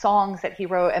dad's songs that he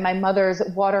wrote and my mother's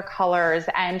watercolors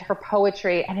and her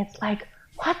poetry. And it's like,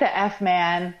 what the F,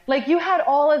 man? Like, you had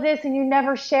all of this and you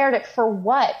never shared it for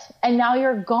what? And now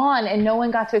you're gone and no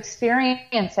one got to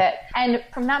experience it. And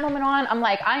from that moment on, I'm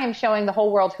like, I am showing the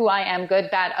whole world who I am, good,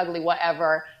 bad, ugly,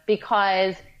 whatever,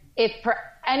 because if for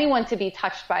anyone to be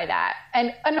touched by that,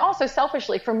 and also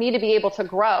selfishly for me to be able to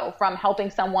grow from helping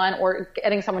someone or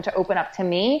getting someone to open up to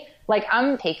me, like,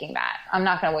 I'm taking that. I'm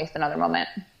not going to waste another moment.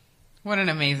 What an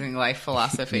amazing life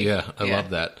philosophy. Yeah, I love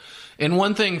that. And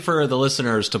one thing for the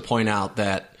listeners to point out,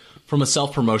 that from a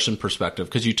self-promotion perspective,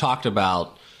 because you talked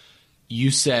about,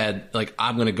 you said, like,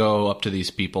 I'm going to go up to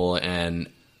these people and,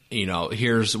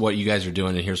 here's what you guys are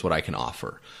doing and here's what I can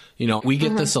offer. We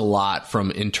get this a lot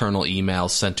from internal emails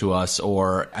sent to us,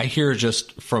 or I hear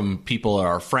just from people or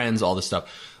our friends, all this stuff.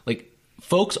 Like,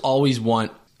 folks always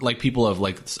want, like, people of,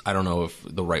 like, I don't know if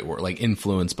the right word, like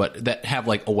influence, but that have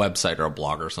like a website or a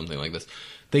blog or something like this.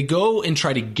 They go and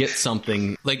try to get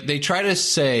something, like they try to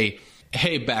say,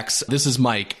 hey, Bex, this is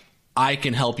Mike. I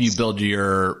can help you build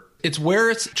your, it's where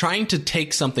it's trying to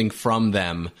take something from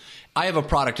them. I have a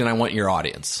product and I want your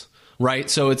audience, right?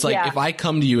 So it's like, if I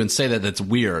come to you and say that, that's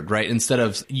weird, right? Instead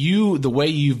of you, the way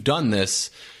you've done this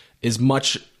is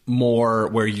much more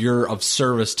where you're of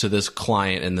service to this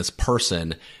client and this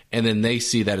person, and then they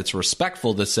see that it's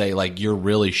respectful to say, like, you're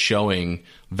really showing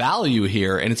value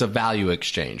here, and it's a value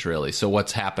exchange, really. So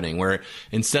what's happening where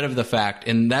instead of the fact,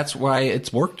 and that's why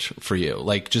it's worked for you,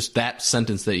 like just that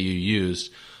sentence that you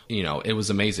used, you know, it was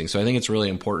amazing. So I think it's really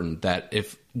important that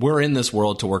if we're in this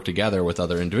world to work together with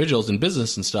other individuals in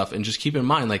business and stuff, and just keep in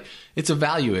mind, like, it's a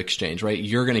value exchange, right?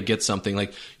 You're going to get something.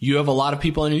 Like, you have a lot of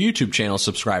people on your YouTube channel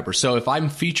subscribers. So if I'm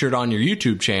featured on your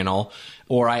YouTube channel,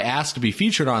 or I ask to be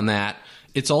featured on that,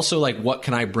 it's also like, what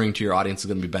can I bring to your audience is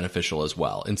going to be beneficial as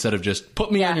well, instead of just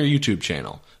put me on your YouTube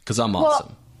channel because I'm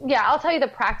awesome. Yeah, I'll tell you the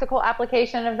practical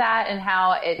application of that and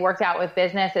how it worked out with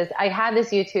business is I had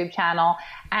this YouTube channel,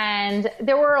 and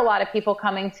there were a lot of people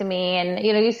coming to me, and,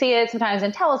 you know, you see it sometimes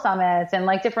in telesummits and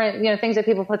like different, you know, things that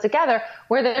people put together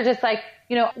where they're just like,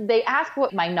 you know, they ask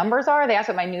what my numbers are. They ask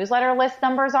what my newsletter list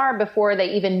numbers are before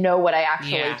they even know what I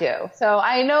actually do. So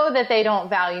I know that they don't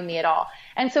value me at all.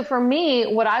 And so for me,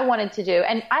 what I wanted to do,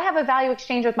 and I have a value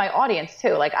exchange with my audience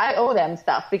too. Like, I owe them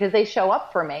stuff because they show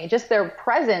up for me. Just their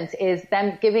presence is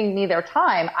them giving me their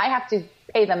time. I have to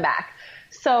pay them back.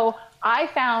 So I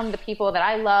found the people that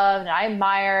I loved and I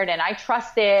admired and I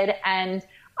trusted, and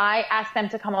I asked them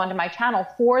to come onto my channel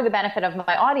for the benefit of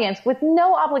my audience with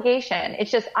no obligation.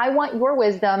 It's just, I want your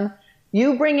wisdom.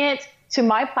 You bring it to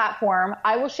my platform.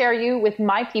 I will share you with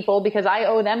my people because I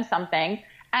owe them something,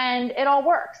 and it all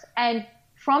works. And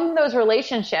from those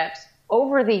relationships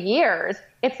over the years,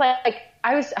 it's like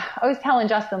I was telling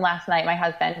Justin last night, my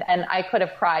husband, and I could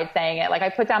have cried saying it. Like, I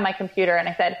put down my computer and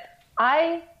I said,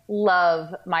 I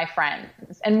love my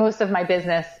friends, and most of my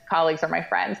business colleagues are my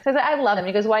friends because I love them.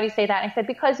 He goes, why do you say that? And I said,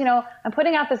 because, you know, I'm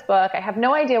putting out this book. I have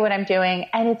no idea what I'm doing.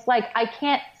 And it's like, I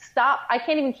can't stop. I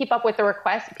can't even keep up with the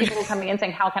requests. People coming in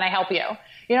saying, how can I help you?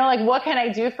 You know, like, what can I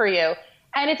do for you?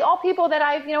 And it's all people that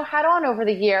I've, you know, had on over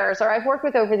the years or I've worked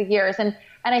with over the years. And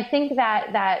I think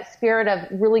that spirit of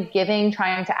really giving,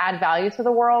 trying to add value to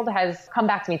the world has come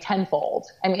back to me tenfold.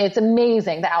 I mean, it's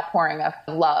amazing, the outpouring of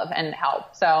love and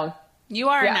help. So you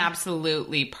are an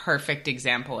absolutely perfect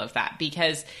example of that,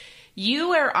 because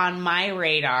you are on my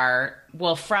radar,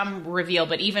 well, from Reveal,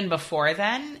 but even before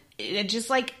then, just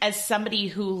like as somebody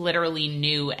who literally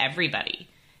knew everybody.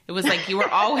 It was like you were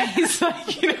always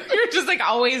like, you know, you're just like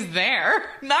always there.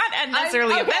 Not at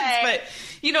necessarily events, but,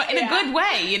 you know, in a good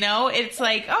way, you know, it's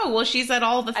like, oh, well, she's at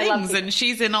all the things and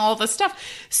she's in all the stuff.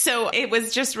 So it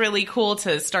was just really cool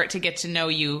to start to get to know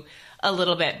you a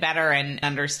little bit better and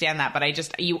understand that.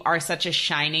 But you are such a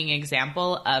shining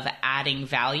example of adding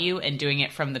value and doing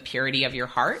it from the purity of your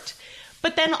heart.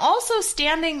 But then also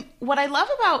what I love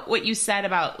about what you said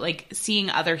about like seeing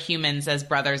other humans as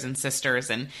brothers and sisters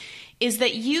is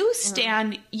that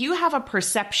you have a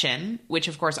perception, which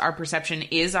of course our perception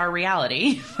is our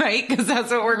reality, right? Because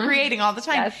that's what we're creating all the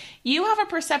time. Yes. You have a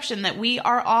perception that we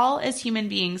are all as human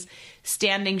beings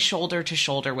standing shoulder to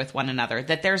shoulder with one another,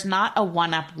 that there's not a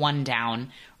one up, one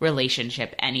down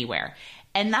relationship anywhere.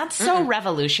 And that's so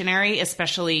revolutionary,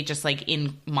 especially just like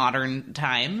in modern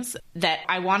times, that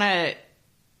I want to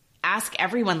ask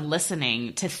everyone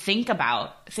listening to think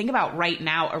about right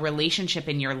now a relationship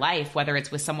in your life, whether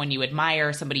it's with someone you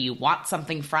admire, somebody you want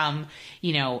something from,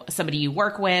 you know, somebody you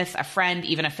work with, a friend,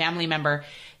 even a family member.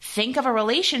 Think of a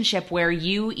relationship where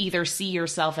you either see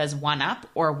yourself as one up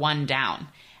or one down.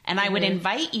 And I would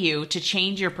invite you to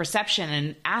change your perception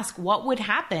and ask what would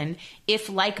happen if,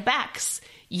 like Bex,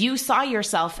 you saw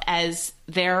yourself as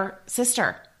their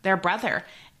sister, their brother,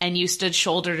 and you stood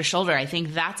shoulder to shoulder. I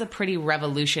think that's a pretty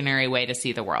revolutionary way to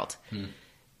see the world.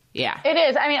 Yeah. It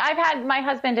is. I mean, my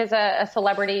husband is a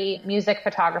celebrity music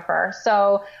photographer,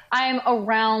 so I'm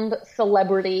around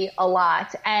celebrity a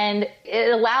lot, and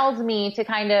it allows me to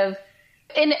kind of,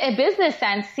 in a business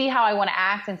sense, see how I want to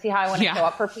act and see how I want to show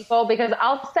up for people. Because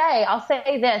I'll say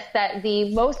this, that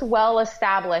the most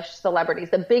well-established celebrities,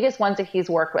 the biggest ones that he's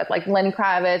worked with, like Lenny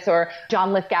Kravitz or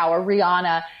John Lithgow or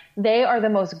Rihanna, they are the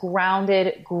most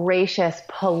grounded, gracious,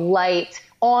 polite,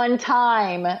 on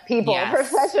time people,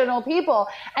 professional people.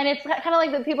 And it's kind of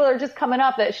like the people that are just coming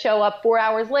up that show up 4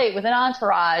 hours late with an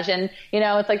entourage, and, you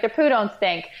know, it's like their poo don't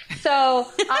stink. So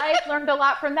I learned a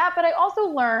lot from that, but I also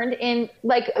learned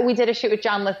we did a shoot with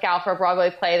John Lithgow for a Broadway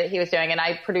play that he was doing, and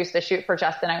I produced the shoot for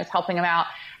Justin. I was helping him out,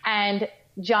 and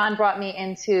John brought me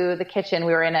into the kitchen.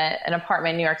 We were in an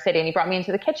apartment in New York City, and he brought me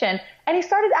into the kitchen, and he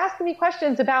started asking me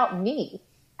questions about me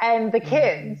and the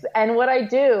kids and what I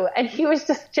do. And he was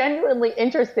just genuinely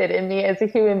interested in me as a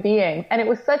human being. And it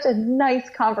was such a nice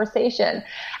conversation.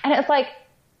 And it's like,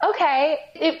 okay,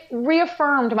 it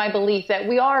reaffirmed my belief that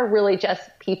we are really just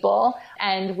people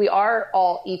and we are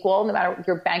all equal, no matter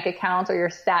your bank accounts or your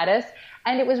status.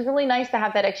 And it was really nice to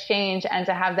have that exchange and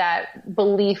to have that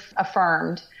belief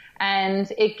affirmed.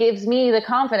 And it gives me the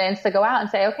confidence to go out and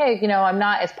say, okay, I'm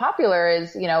not as popular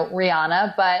as,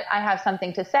 Rihanna, but I have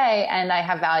something to say and I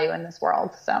have value in this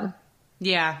world. So,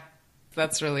 yeah,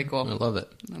 that's really cool. I love it.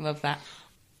 I love that.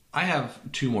 I have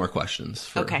two more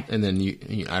questions. Okay. And then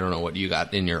you I don't know what you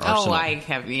got in your arsenal. Oh, I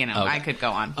have, okay. I could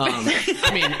go on.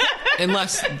 I mean,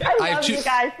 unless I have you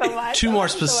guys so much. two more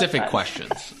specific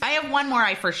questions. I have one more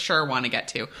I for sure want to get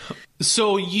to.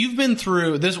 So you've been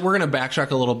through this. We're going to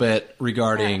backtrack a little bit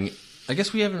regarding, I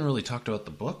guess we haven't really talked about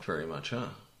the book very much, huh?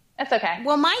 That's okay.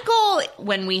 Well, my goal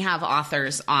when we have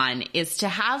authors on is to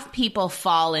have people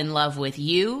fall in love with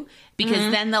you because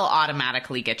then they'll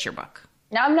automatically get your book.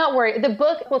 Now, I'm not worried. The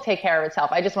book will take care of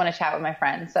itself. I just want to chat with my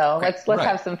friends. So let's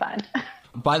have some fun.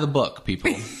 Buy the book,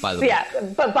 people. Buy the book.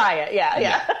 Yeah, but buy it.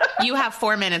 Yeah. You have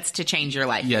 4 minutes to change your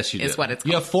life. Yes, you do. Is what it's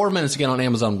called. You have 4 minutes to get on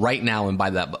Amazon right now and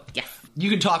buy that book. Yes. You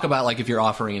can talk about if you're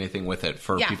offering anything with it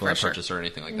for people that sure. purchase or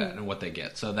anything like that and what they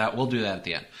get. So that we'll do that at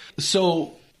the end.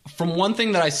 So from one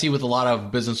thing that I see with a lot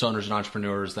of business owners and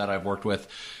entrepreneurs that I've worked with,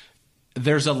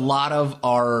 there's a lot of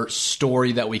our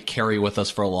story that we carry with us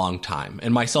for a long time,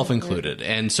 and myself included.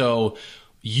 And so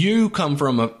you come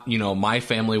from my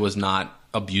family was not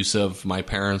abusive. My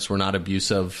parents were not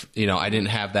abusive. I didn't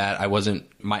have that.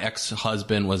 My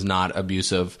ex-husband was not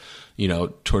abusive,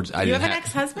 towards, I you didn't have an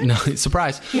ex-husband? No,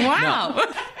 surprise. Wow.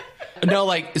 No,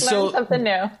 Learn something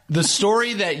new. The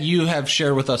story that you have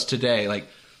shared with us today,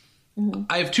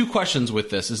 I have two questions with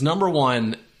this. Is number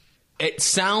one, it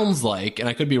sounds like, and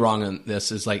I could be wrong on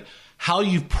this, is how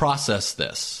you've processed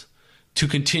this to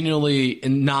continually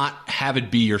and not have it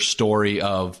be your story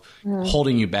of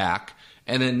holding you back.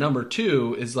 And then number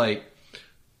two is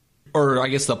or I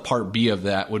guess the part B of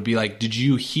that would be did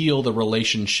you heal the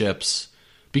relationships?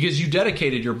 Because you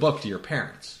dedicated your book to your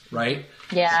parents, right?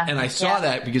 Yeah. And I saw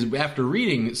that because after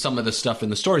reading some of the stuff in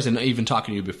the stories and even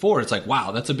talking to you before, it's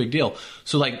wow, that's a big deal.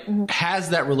 So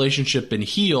has that relationship been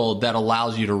healed that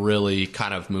allows you to really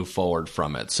kind of move forward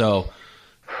from it? So,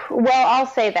 well, I'll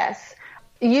say this,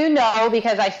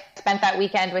 because I spent that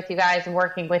weekend with you guys and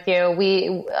working with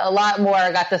you, a lot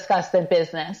more got discussed than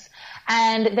business.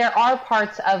 And there are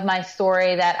parts of my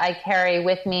story that I carry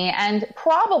with me and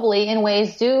probably in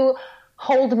ways do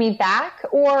hold me back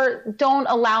or don't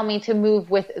allow me to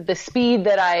move with the speed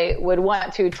that I would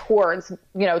want to towards,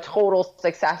 total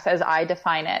success as I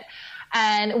define it.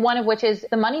 And one of which is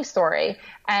the money story.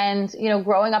 And,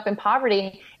 growing up in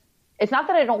poverty, it's not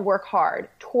that I don't work hard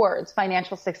towards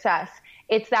financial success.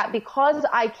 It's that because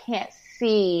I can't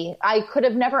see, I could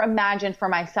have never imagined for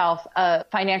myself a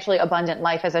financially abundant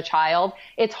life as a child.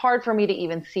 It's hard for me to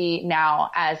even see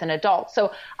now as an adult.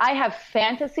 So I have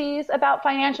fantasies about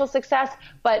financial success,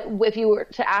 but if you were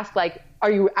to ask,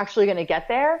 are you actually going to get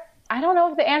there? I don't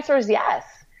know if the answer is yes.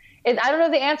 I don't know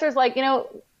if the answer is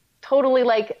totally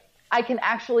I can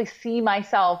actually see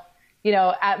myself,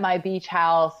 at my beach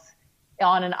house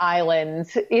on an island,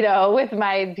 with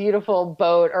my beautiful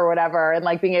boat or whatever,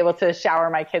 and being able to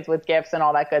shower my kids with gifts and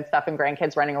all that good stuff and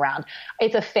grandkids running around.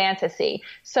 It's a fantasy.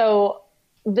 So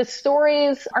the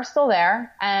stories are still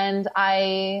there and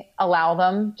I allow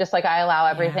them just like I allow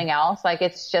everything else.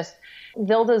 It's just,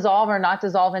 they'll dissolve or not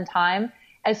dissolve in time.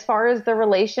 As far as the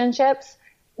relationships,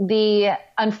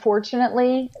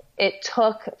 unfortunately, it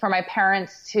took for my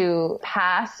parents to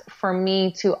pass for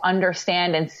me to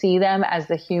understand and see them as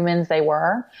the humans they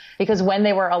were. Because when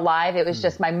they were alive, it was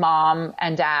just my mom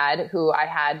and dad who I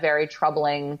had very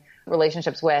troubling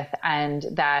relationships with and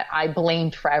that I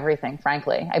blamed for everything,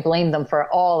 frankly. I blamed them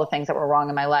for all the things that were wrong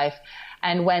in my life.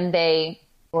 And when they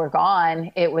were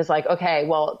gone, it was okay,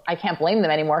 well, I can't blame them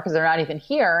anymore because they're not even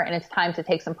here. And it's time to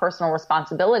take some personal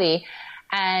responsibility.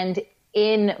 And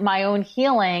in my own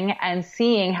healing and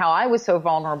seeing how I was so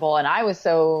vulnerable and I was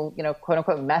so, quote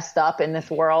unquote, messed up in this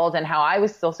world and how I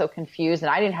was still so confused and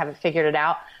I didn't have it figured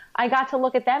out, I got to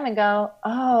look at them and go,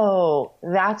 oh,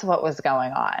 that's what was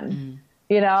going on.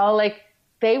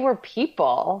 They were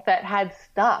people that had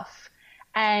stuff.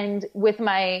 And with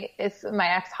my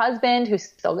ex-husband who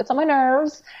still gets on my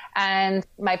nerves and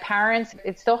my parents,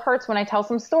 it still hurts when I tell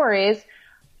some stories.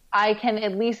 I can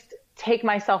at least take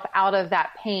myself out of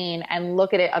that pain and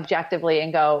look at it objectively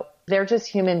and go, they're just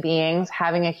human beings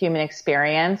having a human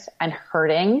experience and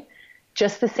hurting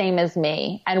just the same as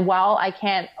me. And while I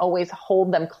can't always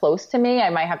hold them close to me,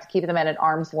 I might have to keep them at an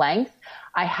arm's length.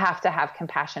 I have to have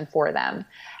compassion for them.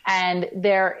 And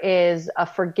there is a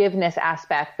forgiveness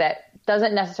aspect that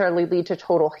doesn't necessarily lead to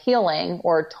total healing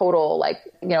or total, like,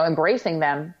 you know, embracing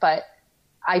them, but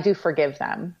I do forgive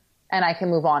them and I can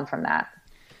move on from that.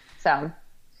 So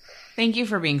thank you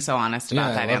for being so honest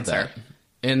about that answer. That.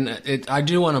 And I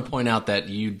do want to point out that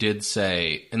you did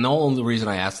say, and the only reason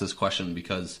I asked this question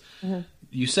because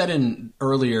you said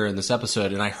earlier in this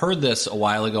episode, and I heard this a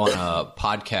while ago on a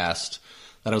podcast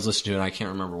that I was listening to, and I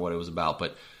can't remember what it was about,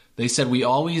 but they said we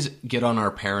always get on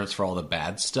our parents for all the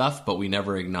bad stuff, but we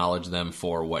never acknowledge them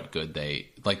for what good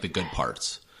like the good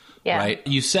parts. Yeah. Right?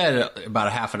 You said about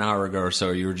a half an hour ago or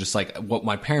so, you were just like, what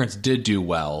my parents did do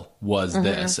well was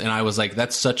this. And I was like,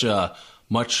 that's such a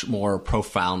much more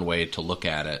profound way to look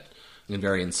at it and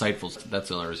very insightful. That's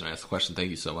the only reason I asked the question. Thank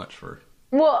you so much for...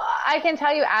 Well, I can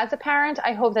tell you as a parent,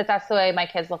 I hope that that's the way my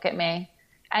kids look at me.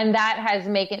 And that has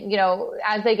making, you know,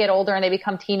 as they get older and they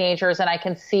become teenagers and I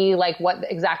can see like what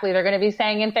exactly they're going to be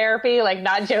saying in therapy, like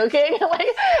not joking, like,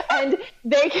 and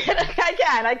they can,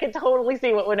 I can totally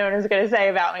see what Winona's going to say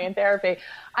about me in therapy.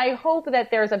 I hope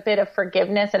that there's a bit of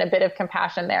forgiveness and a bit of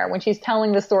compassion there when she's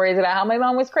telling the stories about how my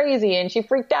mom was crazy and she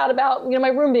freaked out about, you know, my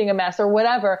room being a mess or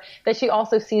whatever, that she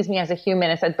also sees me as a human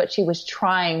and said, but she was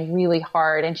trying really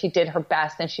hard and she did her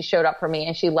best and she showed up for me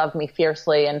and she loved me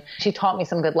fiercely and she taught me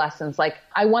some good lessons. Like,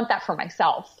 I want that for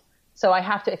myself. So I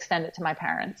have to extend it to my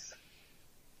parents.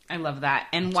 I love that.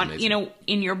 And one, you know,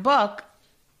 in your book,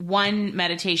 one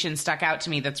meditation stuck out to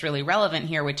me that's really relevant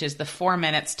here, which is the 4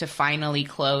 minutes to finally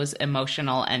close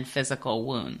emotional and physical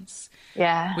wounds.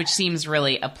 Yeah. Which seems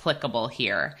really applicable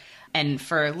here. And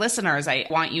for listeners, I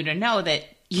want you to know that,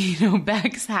 you know,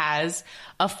 Bex has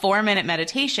a 4-minute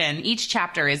meditation. Each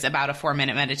chapter is about a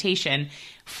 4-minute meditation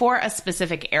for a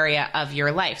specific area of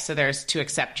your life. So there's to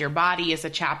accept your body as a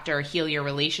chapter, heal your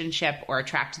relationship or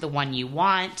attract the one you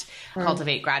want,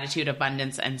 cultivate gratitude,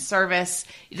 abundance, and service.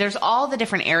 There's all the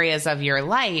different areas of your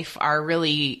life are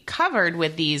really covered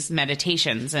with these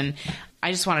meditations. And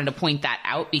I just wanted to point that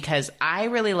out because I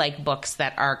really like books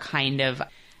that are kind of,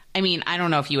 I mean, I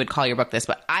don't know if you would call your book this,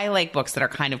 but I like books that are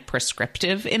kind of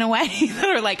prescriptive in a way that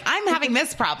are like, I'm having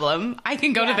this problem. I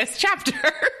can go to this chapter.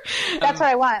 That's what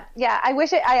I want. Yeah. I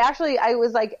wish I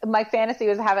was like, my fantasy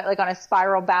was to have it like on a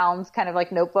spiral bound kind of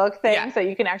like notebook thing. Yeah. So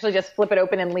you can actually just flip it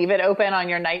open and leave it open on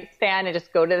your nightstand and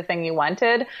just go to the thing you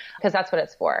wanted because that's what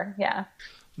it's for. Yeah.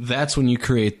 That's when you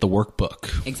create the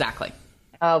workbook. Exactly.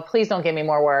 Oh, please don't give me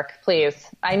more work. Please.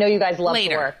 I know you guys love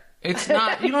to work. It's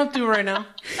not, you don't have to do it right now.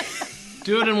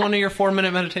 Do it in one of your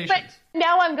 4-minute meditations. But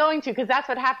now I'm going to, because that's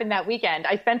what happened that weekend.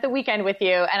 I spent the weekend with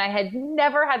you and I had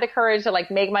never had the courage to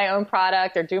like make my own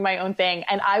product or do my own thing.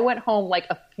 And I went home like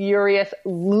a furious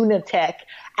lunatic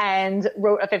and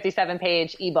wrote a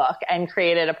 57-page ebook and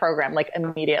created a program like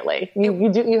immediately.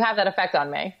 You have that effect on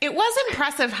me. It was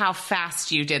impressive how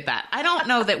fast you did that. I don't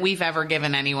know that we've ever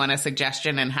given anyone a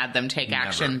suggestion and had them take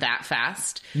action that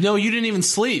fast. No, you didn't even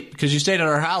sleep because you stayed at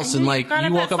our house and like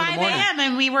you woke up in the morning. 5 a.m.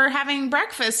 and we were having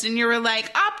breakfast and you were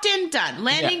like, opt-in done,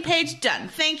 landing page done,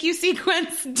 thank you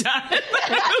sequence done.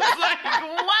 I was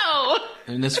like,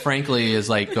 whoa. And this frankly is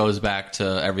like goes back to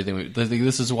everything.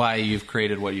 This is why you've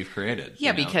created what you've created.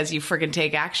 Yeah, because you friggin'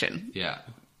 take action. Yeah.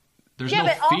 There's no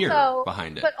fear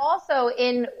behind it. But also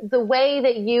in the way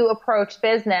that you approach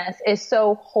business is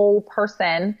so whole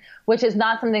person, which is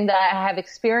not something that I have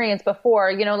experienced before.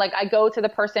 You know, like I go to the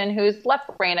person who's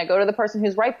left brain, I go to the person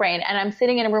who's right brain, and I'm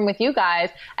sitting in a room with you guys.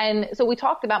 And so we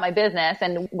talked about my business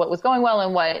and what was going well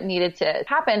and what needed to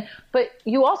happen. But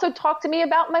you also talked to me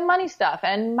about my money stuff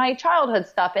and my childhood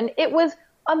stuff. And it was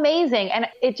amazing. And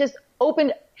it just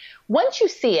opened. Once you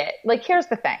see it, like, here's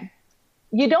the thing.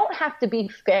 You don't have to be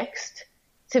fixed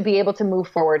to be able to move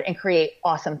forward and create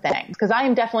awesome things. Because I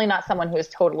am definitely not someone who is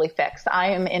totally fixed.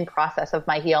 I am in process of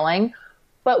my healing.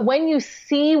 But when you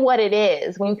see what it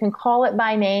is, when you can call it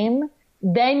by name,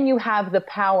 then you have the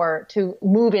power to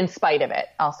move in spite of it,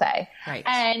 I'll say. Right.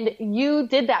 And you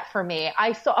did that for me. I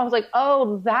was like,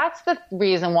 oh, that's the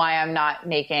reason why I'm not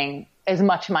making as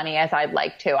much money as I'd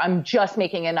like to. I'm just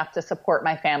making enough to support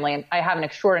my family. I have an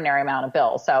extraordinary amount of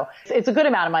bills. So it's a good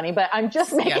amount of money, but I'm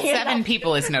just making enough. 7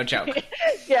 people is no joke.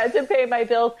 To pay my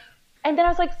bills. And then I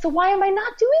was like, so why am I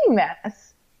not doing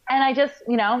this? And I just,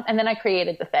 and then I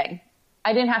created the thing.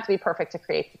 I didn't have to be perfect to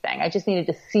create the thing. I just needed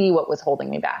to see what was holding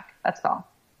me back. That's all.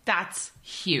 That's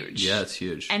huge. Yeah, it's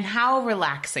huge. And how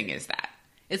relaxing is that?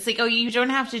 It's like, oh, you don't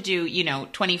have to do,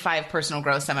 25 personal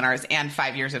growth seminars and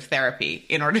 5 years of therapy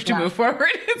in order to move forward.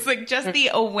 It's like just the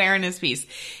awareness piece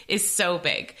is so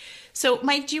big. So,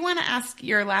 Mike, do you want to ask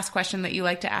your last question that you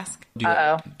like to ask? Do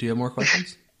you have more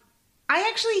questions?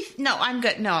 No, I'm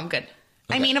good. No, I'm good.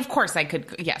 Okay. I mean, of course I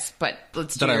could, yes, but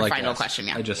let's do your final question.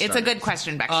 Yeah, it's a good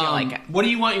question, Bex. You'll like it. What do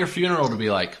you want your funeral to be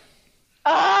like?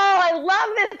 Oh, I love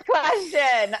this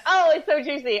question. Oh, it's so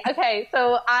juicy. Okay,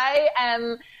 so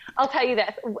I'll tell you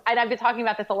this, and I've been talking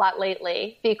about this a lot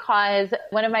lately because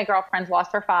one of my girlfriends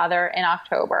lost her father in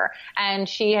October, and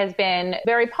she has been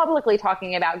very publicly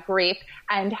talking about grief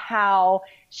and how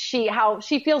she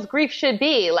feels grief should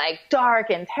be like dark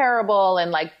and terrible and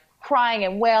like crying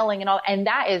and wailing and all, and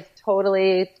that is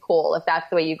totally cool if that's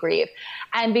the way you grieve.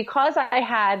 And because I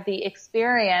had the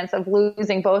experience of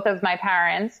losing both of my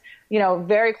parents,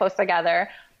 very close together,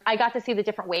 I got to see the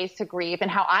different ways to grieve and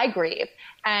how I grieve.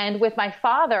 And with my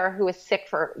father, who was sick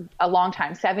for a long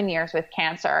time, 7 years with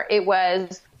cancer,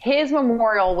 his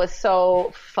memorial was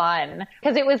so fun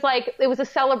because it was a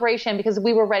celebration because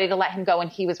we were ready to let him go and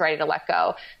he was ready to let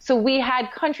go. So we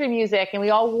had country music and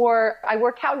I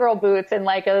wore cowgirl boots and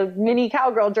like a mini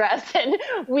cowgirl dress, and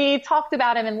we talked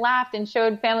about him and laughed and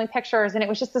showed family pictures, and it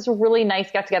was just this really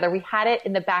nice get together. We had it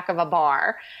in the back of a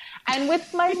bar. And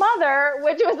with my mother,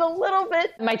 which was a little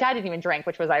bit, my dad didn't even drink,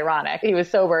 which was ironic. He was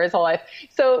sober his whole life.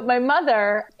 So my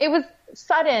mother, it was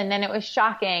sudden and it was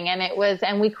shocking,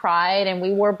 and we cried and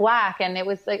we wore black, and it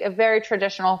was like a very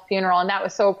traditional funeral, and that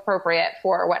was so appropriate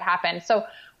for what happened. So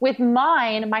with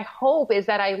mine, my hope is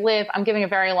that I'm giving a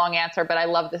very long answer, but I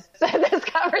love this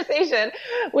conversation.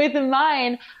 With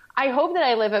mine, I hope that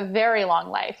I live a very long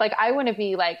life. Like I want to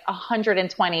be like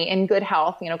 120 in good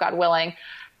health, God willing.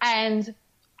 And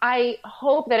I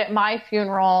hope that at my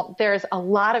funeral, there's a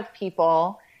lot of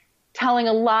people telling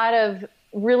a lot of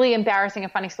really embarrassing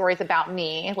and funny stories about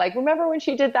me. Like, remember when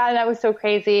she did that and that was so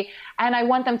crazy? And I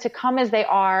want them to come as they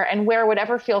are and wear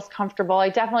whatever feels comfortable. I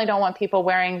definitely don't want people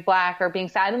wearing black or being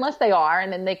sad unless they are,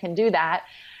 and then they can do that.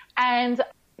 And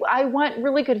I want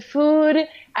really good food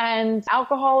and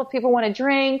alcohol if people want to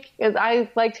drink, because I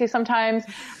like to sometimes.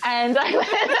 And I'm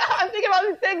thinking about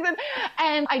these things.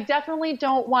 And I definitely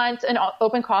don't want an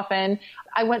open coffin.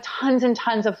 I want tons and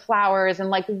tons of flowers and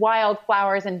like wild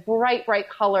flowers and bright, bright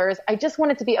colors. I just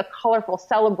want it to be a colorful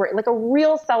like a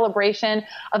real celebration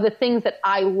of the things that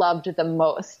I loved the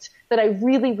most, that I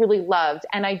really, really loved.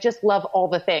 And I just love all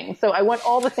the things. So I want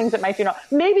all the things at my funeral.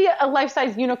 Maybe a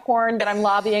life-size unicorn that I'm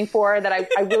lobbying for, that I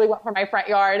really want for my front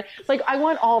yard. Like, I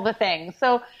want all the things.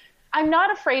 So I'm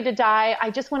not afraid to die.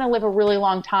 I just want to live a really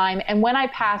long time. And when I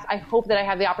pass, I hope that I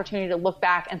have the opportunity to look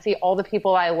back and see all the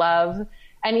people I love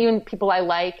and even people I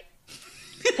like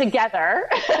together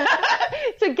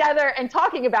and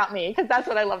talking about me, because that's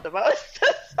what I love the most.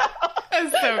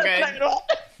 That's so good.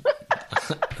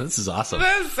 This is awesome.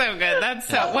 That's so good.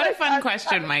 What a fun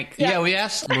question, Mike. Yeah, we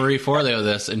asked Marie Forleo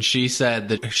this, and she said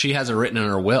that she has it written in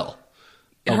her will.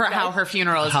 How her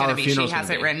funeral is going to be. She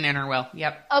has it written in her will.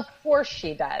 Yep. Of course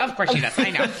she does. Of course she does. I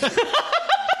know.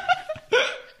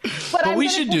 But we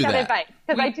should do that.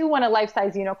 Because I do want a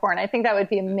life-size unicorn. I think that would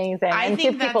be amazing and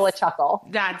give people a chuckle.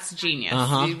 That's genius.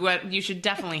 You should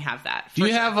definitely have that. Do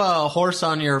you have a horse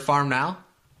on your farm now?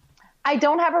 I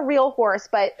don't have a real horse,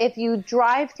 but if you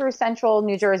drive through central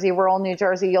New Jersey, rural New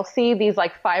Jersey, you'll see these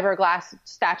like fiberglass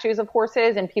statues of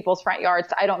horses in people's front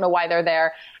yards. I don't know why they're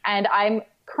there. And I'm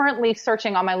currently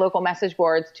searching on my local message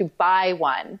boards to buy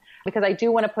one, because I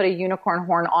do want to put a unicorn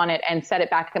horn on it and set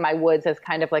it back in my woods as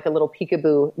kind of like a little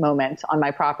peekaboo moment on my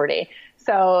property.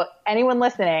 So anyone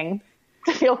listening,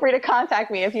 feel free to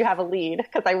contact me if you have a lead,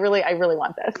 because I really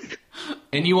want this.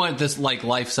 And you want this like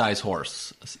life-size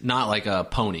horse, not like a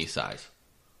pony size?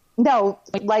 No,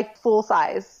 like full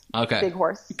size. Okay. Big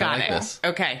horse. Got it. This.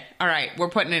 Okay. All right. We're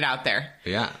putting it out there.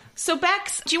 Yeah. So,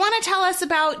 Bex, do you want to tell us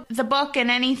about the book and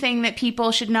anything that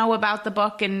people should know about the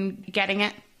book and getting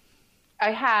it?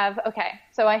 I have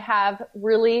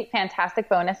really fantastic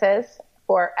bonuses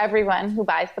for everyone who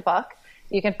buys the book.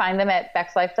 You can find them at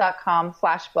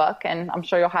bexlife.com/book, and I'm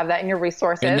sure you'll have that in your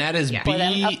resources. And that is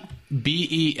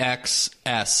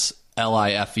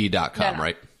BEXSLIFE.com,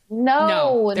 right?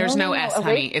 No, there's no S,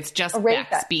 honey. It's just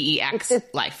Bex, BEX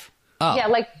Life. Oh, yeah,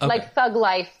 like Thug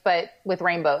Life, but with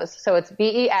rainbows. So it's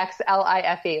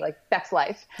BEXLIFE, like Bex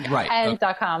Life. Right. And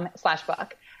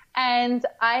 .com/book. And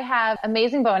I have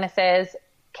amazing bonuses.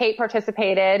 Kate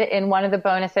participated in one of the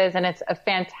bonuses, and it's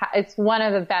it's one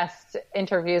of the best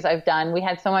interviews I've done. We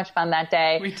had so much fun that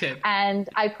day. We did. And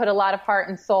I put a lot of heart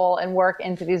and soul and work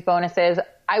into these bonuses.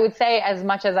 I would say as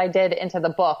much as I did into the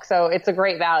book. So it's a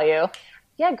great value.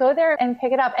 Yeah, go there and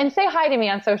pick it up and say hi to me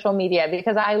on social media,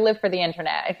 because I live for the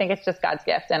internet. I think it's just God's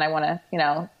gift, and I want to,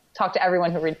 talk to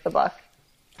everyone who reads the book.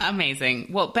 Amazing.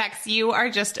 Well, Bex, you are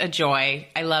just a joy.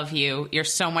 I love you. You're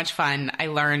so much fun. I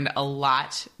learned a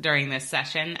lot during this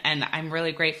session, and I'm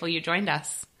really grateful you joined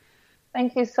us.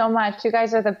 Thank you so much. You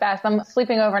guys are the best. I'm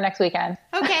sleeping over next weekend.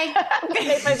 Okay.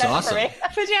 That's awesome.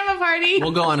 Pajama party.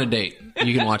 We'll go on a date.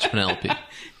 You can watch Penelope.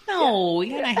 No,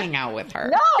 you gotta hang out with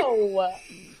her. No.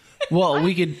 Well,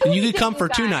 you could come for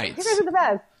 2 nights. You guys are the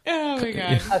best. Oh my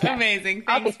God. Okay. Amazing.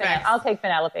 Thanks, Bex. I'll take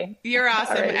Penelope. You're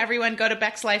awesome. Alrighty. Everyone go to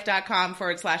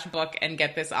bexlife.com/book and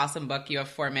get this awesome book. You have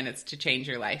 4 minutes to change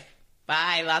your life.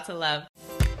 Bye. Lots of love.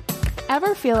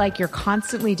 Ever feel like you're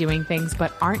constantly doing things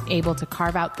but aren't able to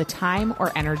carve out the time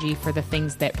or energy for the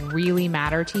things that really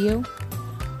matter to you?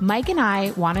 Mike and I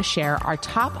want to share our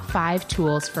top 5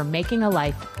 tools for making a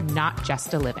life, not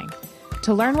just a living.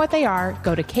 To learn what they are,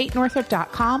 go to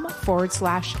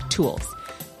katenorthrup.com/tools.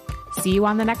 See you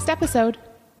on the next episode.